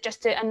opposite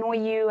just to annoy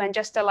you and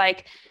just to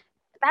like.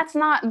 That's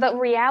not the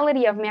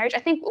reality of marriage. I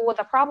think what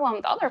the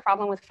other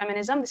problem with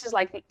feminism, this is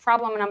like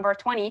problem number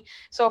 20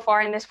 so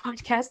far in this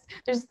podcast.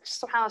 There's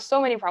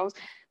so many problems.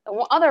 The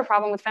other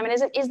problem with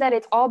feminism is that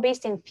it's all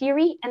based in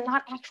theory and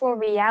not actual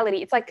reality.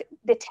 It's like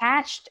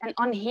detached and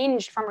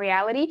unhinged from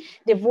reality,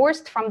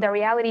 divorced from the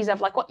realities of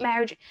like what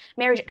marriage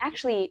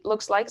actually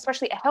looks like,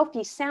 especially a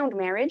healthy, sound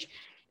marriage.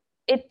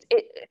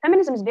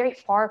 Feminism is very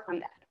far from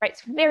that, right?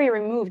 It's very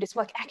removed. It's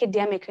like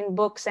academic in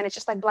books, and it's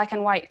just like black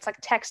and white. It's like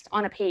text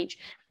on a page.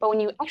 But when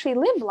you actually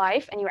live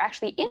life and you're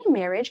actually in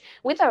marriage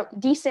with a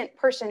decent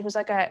person who's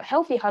like a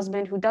healthy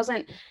husband who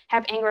doesn't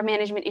have anger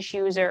management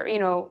issues or,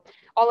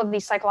 all of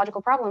these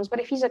psychological problems. But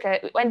if he's like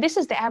and this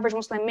is the average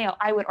Muslim male,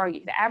 I would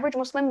argue the average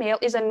Muslim male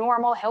is a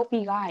normal,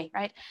 healthy guy,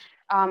 right?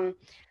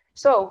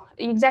 So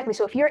exactly.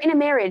 So if you're in a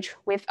marriage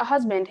with a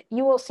husband,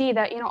 you will see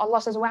that,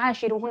 Allah says,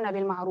 وَعَاشِرُهُنَّ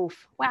بِالْمَعْرُوفِ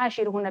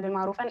وَعَاشِرُهُنَّ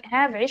بِالْمَعْرُوفِ, and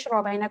have عِشْرَ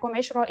بَيْنَكُمْ.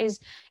 عِشْرَ is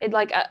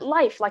like a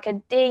life, like a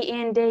day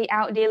in, day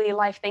out, daily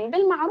life thing.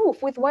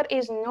 بِالْمَعْرُوفِ, with what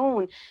is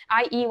known,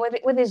 i.e.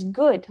 what is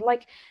good.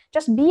 Like,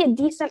 just be a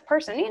decent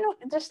person,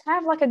 just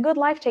have like a good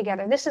life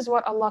together. This is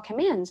what Allah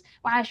commands.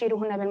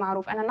 وَعَاشِرُهُنَّ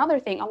بِالْمَعْرُوفِ. And another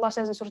thing, Allah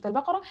says in Surah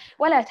Al-Baqarah,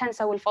 وَلَا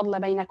تَنْسَوُا الْفَضْلَ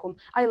بَيْنَكُمْ.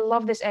 I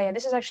love this ayah.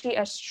 This is actually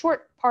a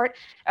short part,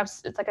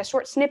 it's like a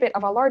short snippet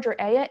of a larger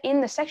ayah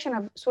in the section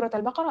of Surah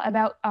Al-Baqarah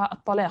about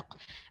talaq,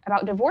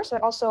 about divorce,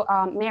 but also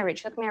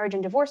marriage, like marriage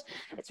and divorce.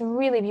 It's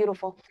really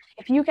beautiful.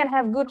 If you can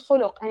have good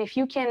khuluq, and if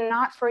you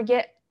cannot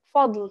forget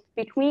fadl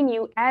between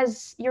you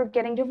as you're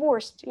getting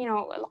divorced,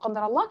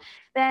 Allah,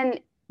 then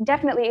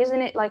definitely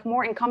isn't it like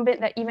more incumbent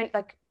that even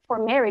like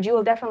for marriage, you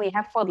will definitely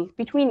have fadl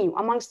between you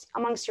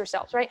amongst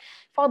yourselves, right?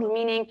 Fadl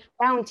meaning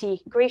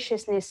bounty,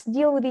 graciousness,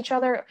 deal with each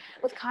other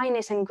with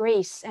kindness and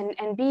grace,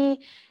 and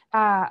be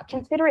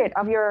considerate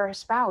of your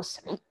spouse,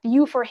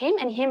 you for him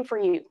and him for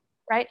you,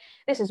 right?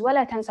 This is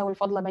وَلَا تَنْسَوُا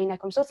الْفَضْلَ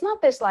بَيْنَكُمْ. So it's not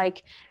this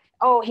like,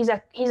 oh, he's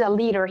a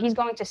leader, he's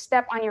going to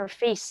step on your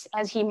face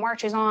as he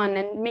marches on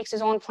and makes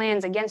his own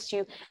plans against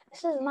you.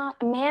 This is not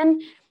a man.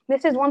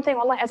 This is one thing,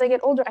 Allah, as I get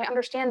older, I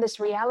understand this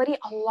reality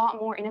a lot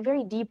more in a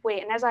very deep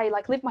way. And as I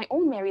like live my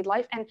own married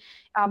life, and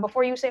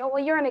before you say, oh,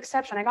 well, you're an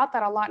exception. I got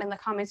that a lot in the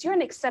comments. You're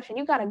an exception.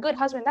 You got a good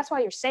husband. That's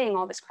why you're saying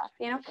all this crap,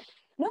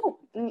 No,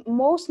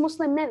 most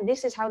Muslim men,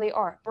 this is how they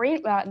are.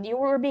 You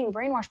were being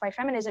brainwashed by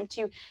feminism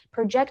to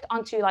project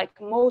onto like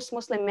most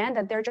Muslim men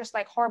that they're just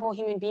like horrible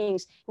human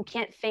beings who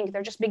can't think.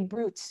 They're just big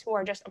brutes who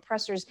are just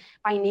oppressors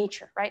by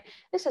nature, right?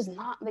 This is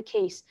not the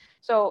case.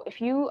 So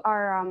if you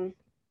are...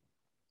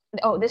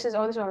 this is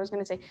what I was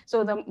going to say.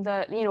 So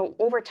the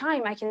over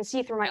time, I can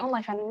see through my own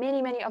life and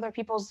many other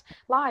people's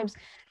lives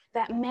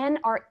that men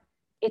are,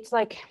 it's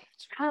like,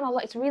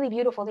 subhanAllah, it's really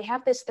beautiful. They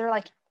have this, they're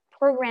like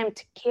programmed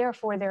to care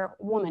for their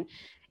woman.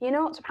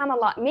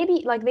 SubhanAllah,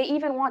 maybe like they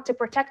even want to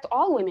protect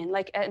all women.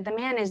 Like the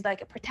man is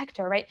like a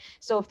protector, right?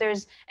 So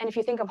if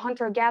you think of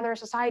hunter-gatherer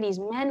societies,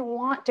 men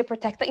want to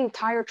protect the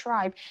entire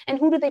tribe. And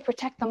who do they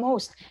protect the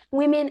most?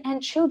 Women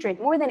and children,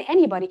 more than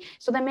anybody.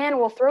 So the man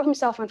will throw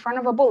himself in front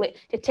of a bullet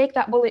to take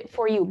that bullet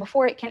for you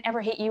before it can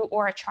ever hit you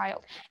or a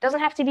child. It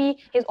doesn't have to be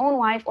his own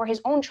wife or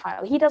his own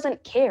child. He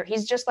doesn't care.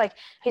 He's just like,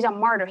 he's a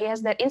martyr. He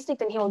has that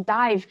instinct and he'll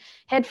dive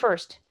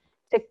headfirst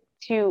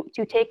to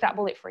take that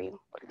bullet for you,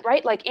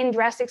 right? Like in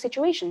drastic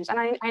situations. And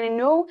I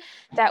know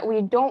that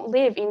we don't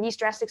live in these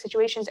drastic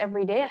situations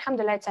every day.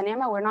 Alhamdulillah, it's a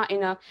ni'mah. We're not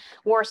in a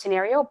war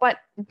scenario, but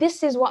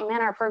this is what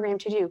men are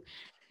programmed to do.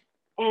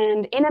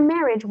 And in a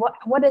marriage,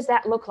 what does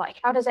that look like?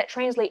 How does that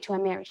translate to a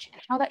marriage?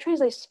 And how that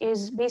translates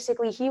is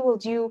basically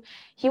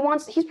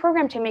he's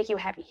programmed to make you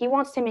happy. He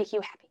wants to make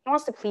you happy. He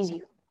wants to please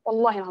you.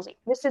 Wallahi al-azim.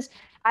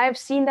 I've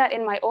seen that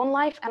in my own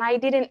life,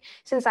 and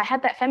since I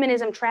had that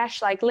feminism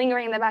trash like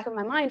lingering in the back of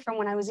my mind from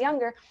when I was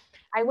younger,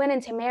 I went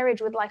into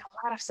marriage with like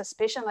a lot of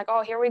suspicion, like,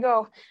 oh, here we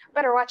go.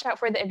 Better watch out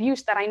for the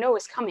abuse that I know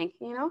is coming,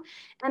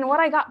 And what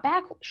I got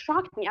back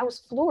shocked me. I was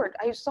floored.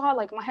 I saw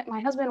like my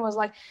husband was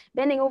like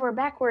bending over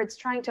backwards,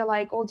 trying to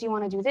like, oh, do you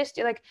want to do this?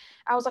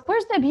 I was like,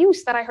 where's the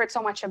abuse that I heard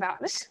so much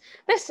about? Is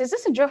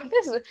this a joke?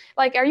 This is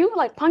like, are you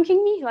like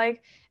punking me?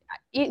 Like,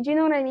 do you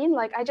know what I mean?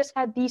 Like, I just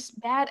had these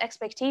bad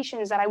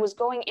expectations that I was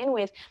going in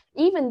with,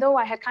 even though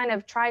I had kind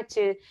of tried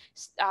to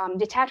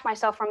detach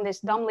myself from this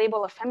dumb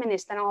label of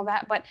feminist and all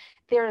that. But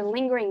there are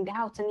lingering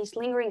doubts and these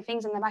lingering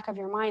things in the back of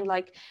your mind,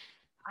 like,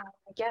 I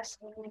guess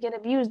I'm going to get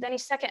abused any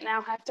second now.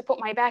 I have to put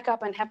my back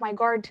up and have my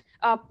guard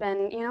up,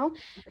 and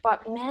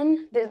But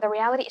men, the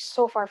reality is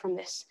so far from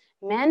this.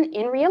 Men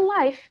in real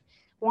life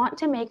want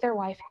to make their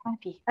wife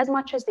happy as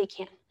much as they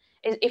can,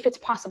 if it's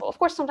possible. Of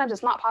course, sometimes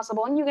it's not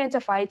possible, and you get into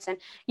fights and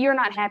you're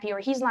not happy or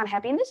he's not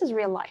happy, and this is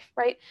real life,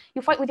 right?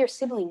 You fight with your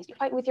siblings, you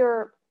fight with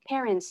your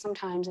parents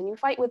sometimes, and you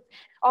fight with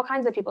all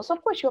kinds of people. So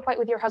of course you'll fight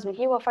with your husband.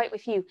 He will fight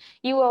with you.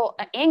 You will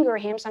anger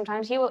him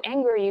sometimes. He will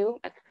anger you.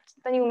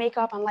 Then you make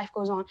up and life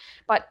goes on.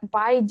 But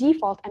by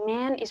default, a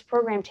man is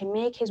programmed to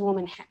make his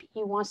woman happy.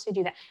 He wants to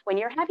do that. When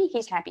you're happy,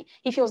 he's happy.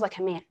 He feels like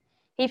a man.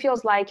 He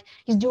feels like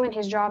he's doing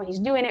his job and he's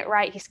doing it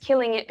right. He's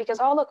killing it because,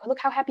 oh, look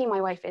how happy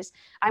my wife is.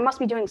 I must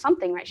be doing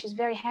something right. She's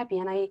very happy.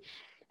 And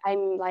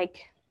I'm like,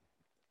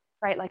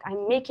 right, like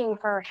I'm making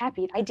her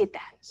happy. I did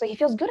that. So he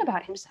feels good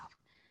about himself,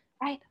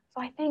 right?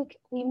 So I think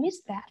we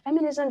miss that.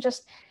 Feminism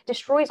just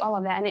destroys all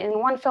of that. And in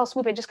one fell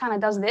swoop, it just kind of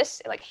does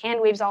this. It like hand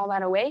waves all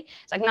that away.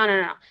 It's like, no.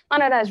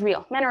 None of that is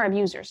real. Men are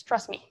abusers.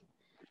 Trust me.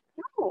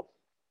 No.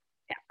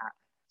 Yeah.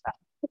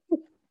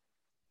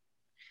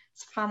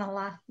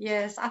 SubhanAllah.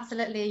 Yes,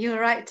 absolutely. You're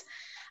right.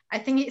 I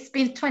think it's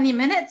been 20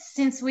 minutes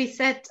since we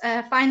said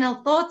final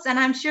thoughts, and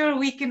I'm sure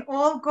we can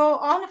all go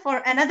on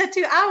for another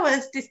 2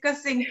 hours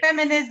discussing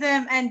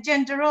feminism and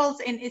gender roles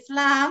in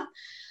Islam.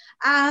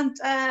 And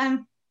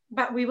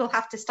but we will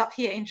have to stop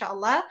here,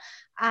 inshallah.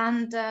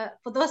 And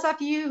for those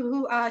of you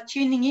who are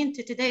tuning in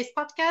to today's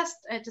podcast,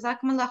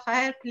 Jazakumullah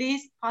khair,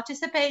 please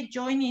participate,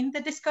 join in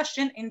the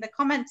discussion in the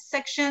comments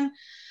section,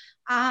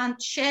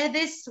 and share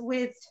this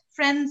with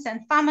friends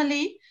and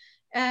family.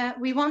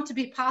 We want to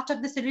be part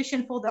of the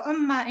solution for the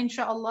ummah,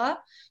 inshallah.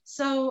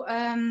 So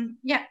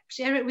yeah,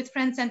 share it with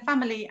friends and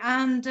family.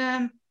 And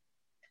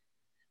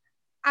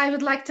I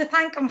would like to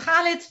thank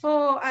Khalid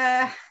for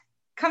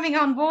coming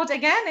on board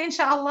again,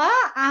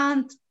 inshallah,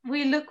 and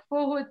we look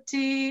forward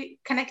to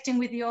connecting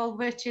with you all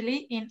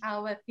virtually in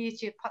our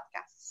future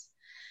podcasts.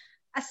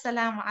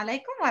 Assalamu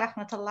alaikum wa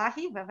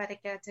rahmatullahi wa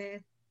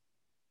barakatuh.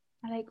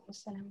 Alaikum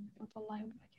assalam wa rahmatullahi wa barakatuh.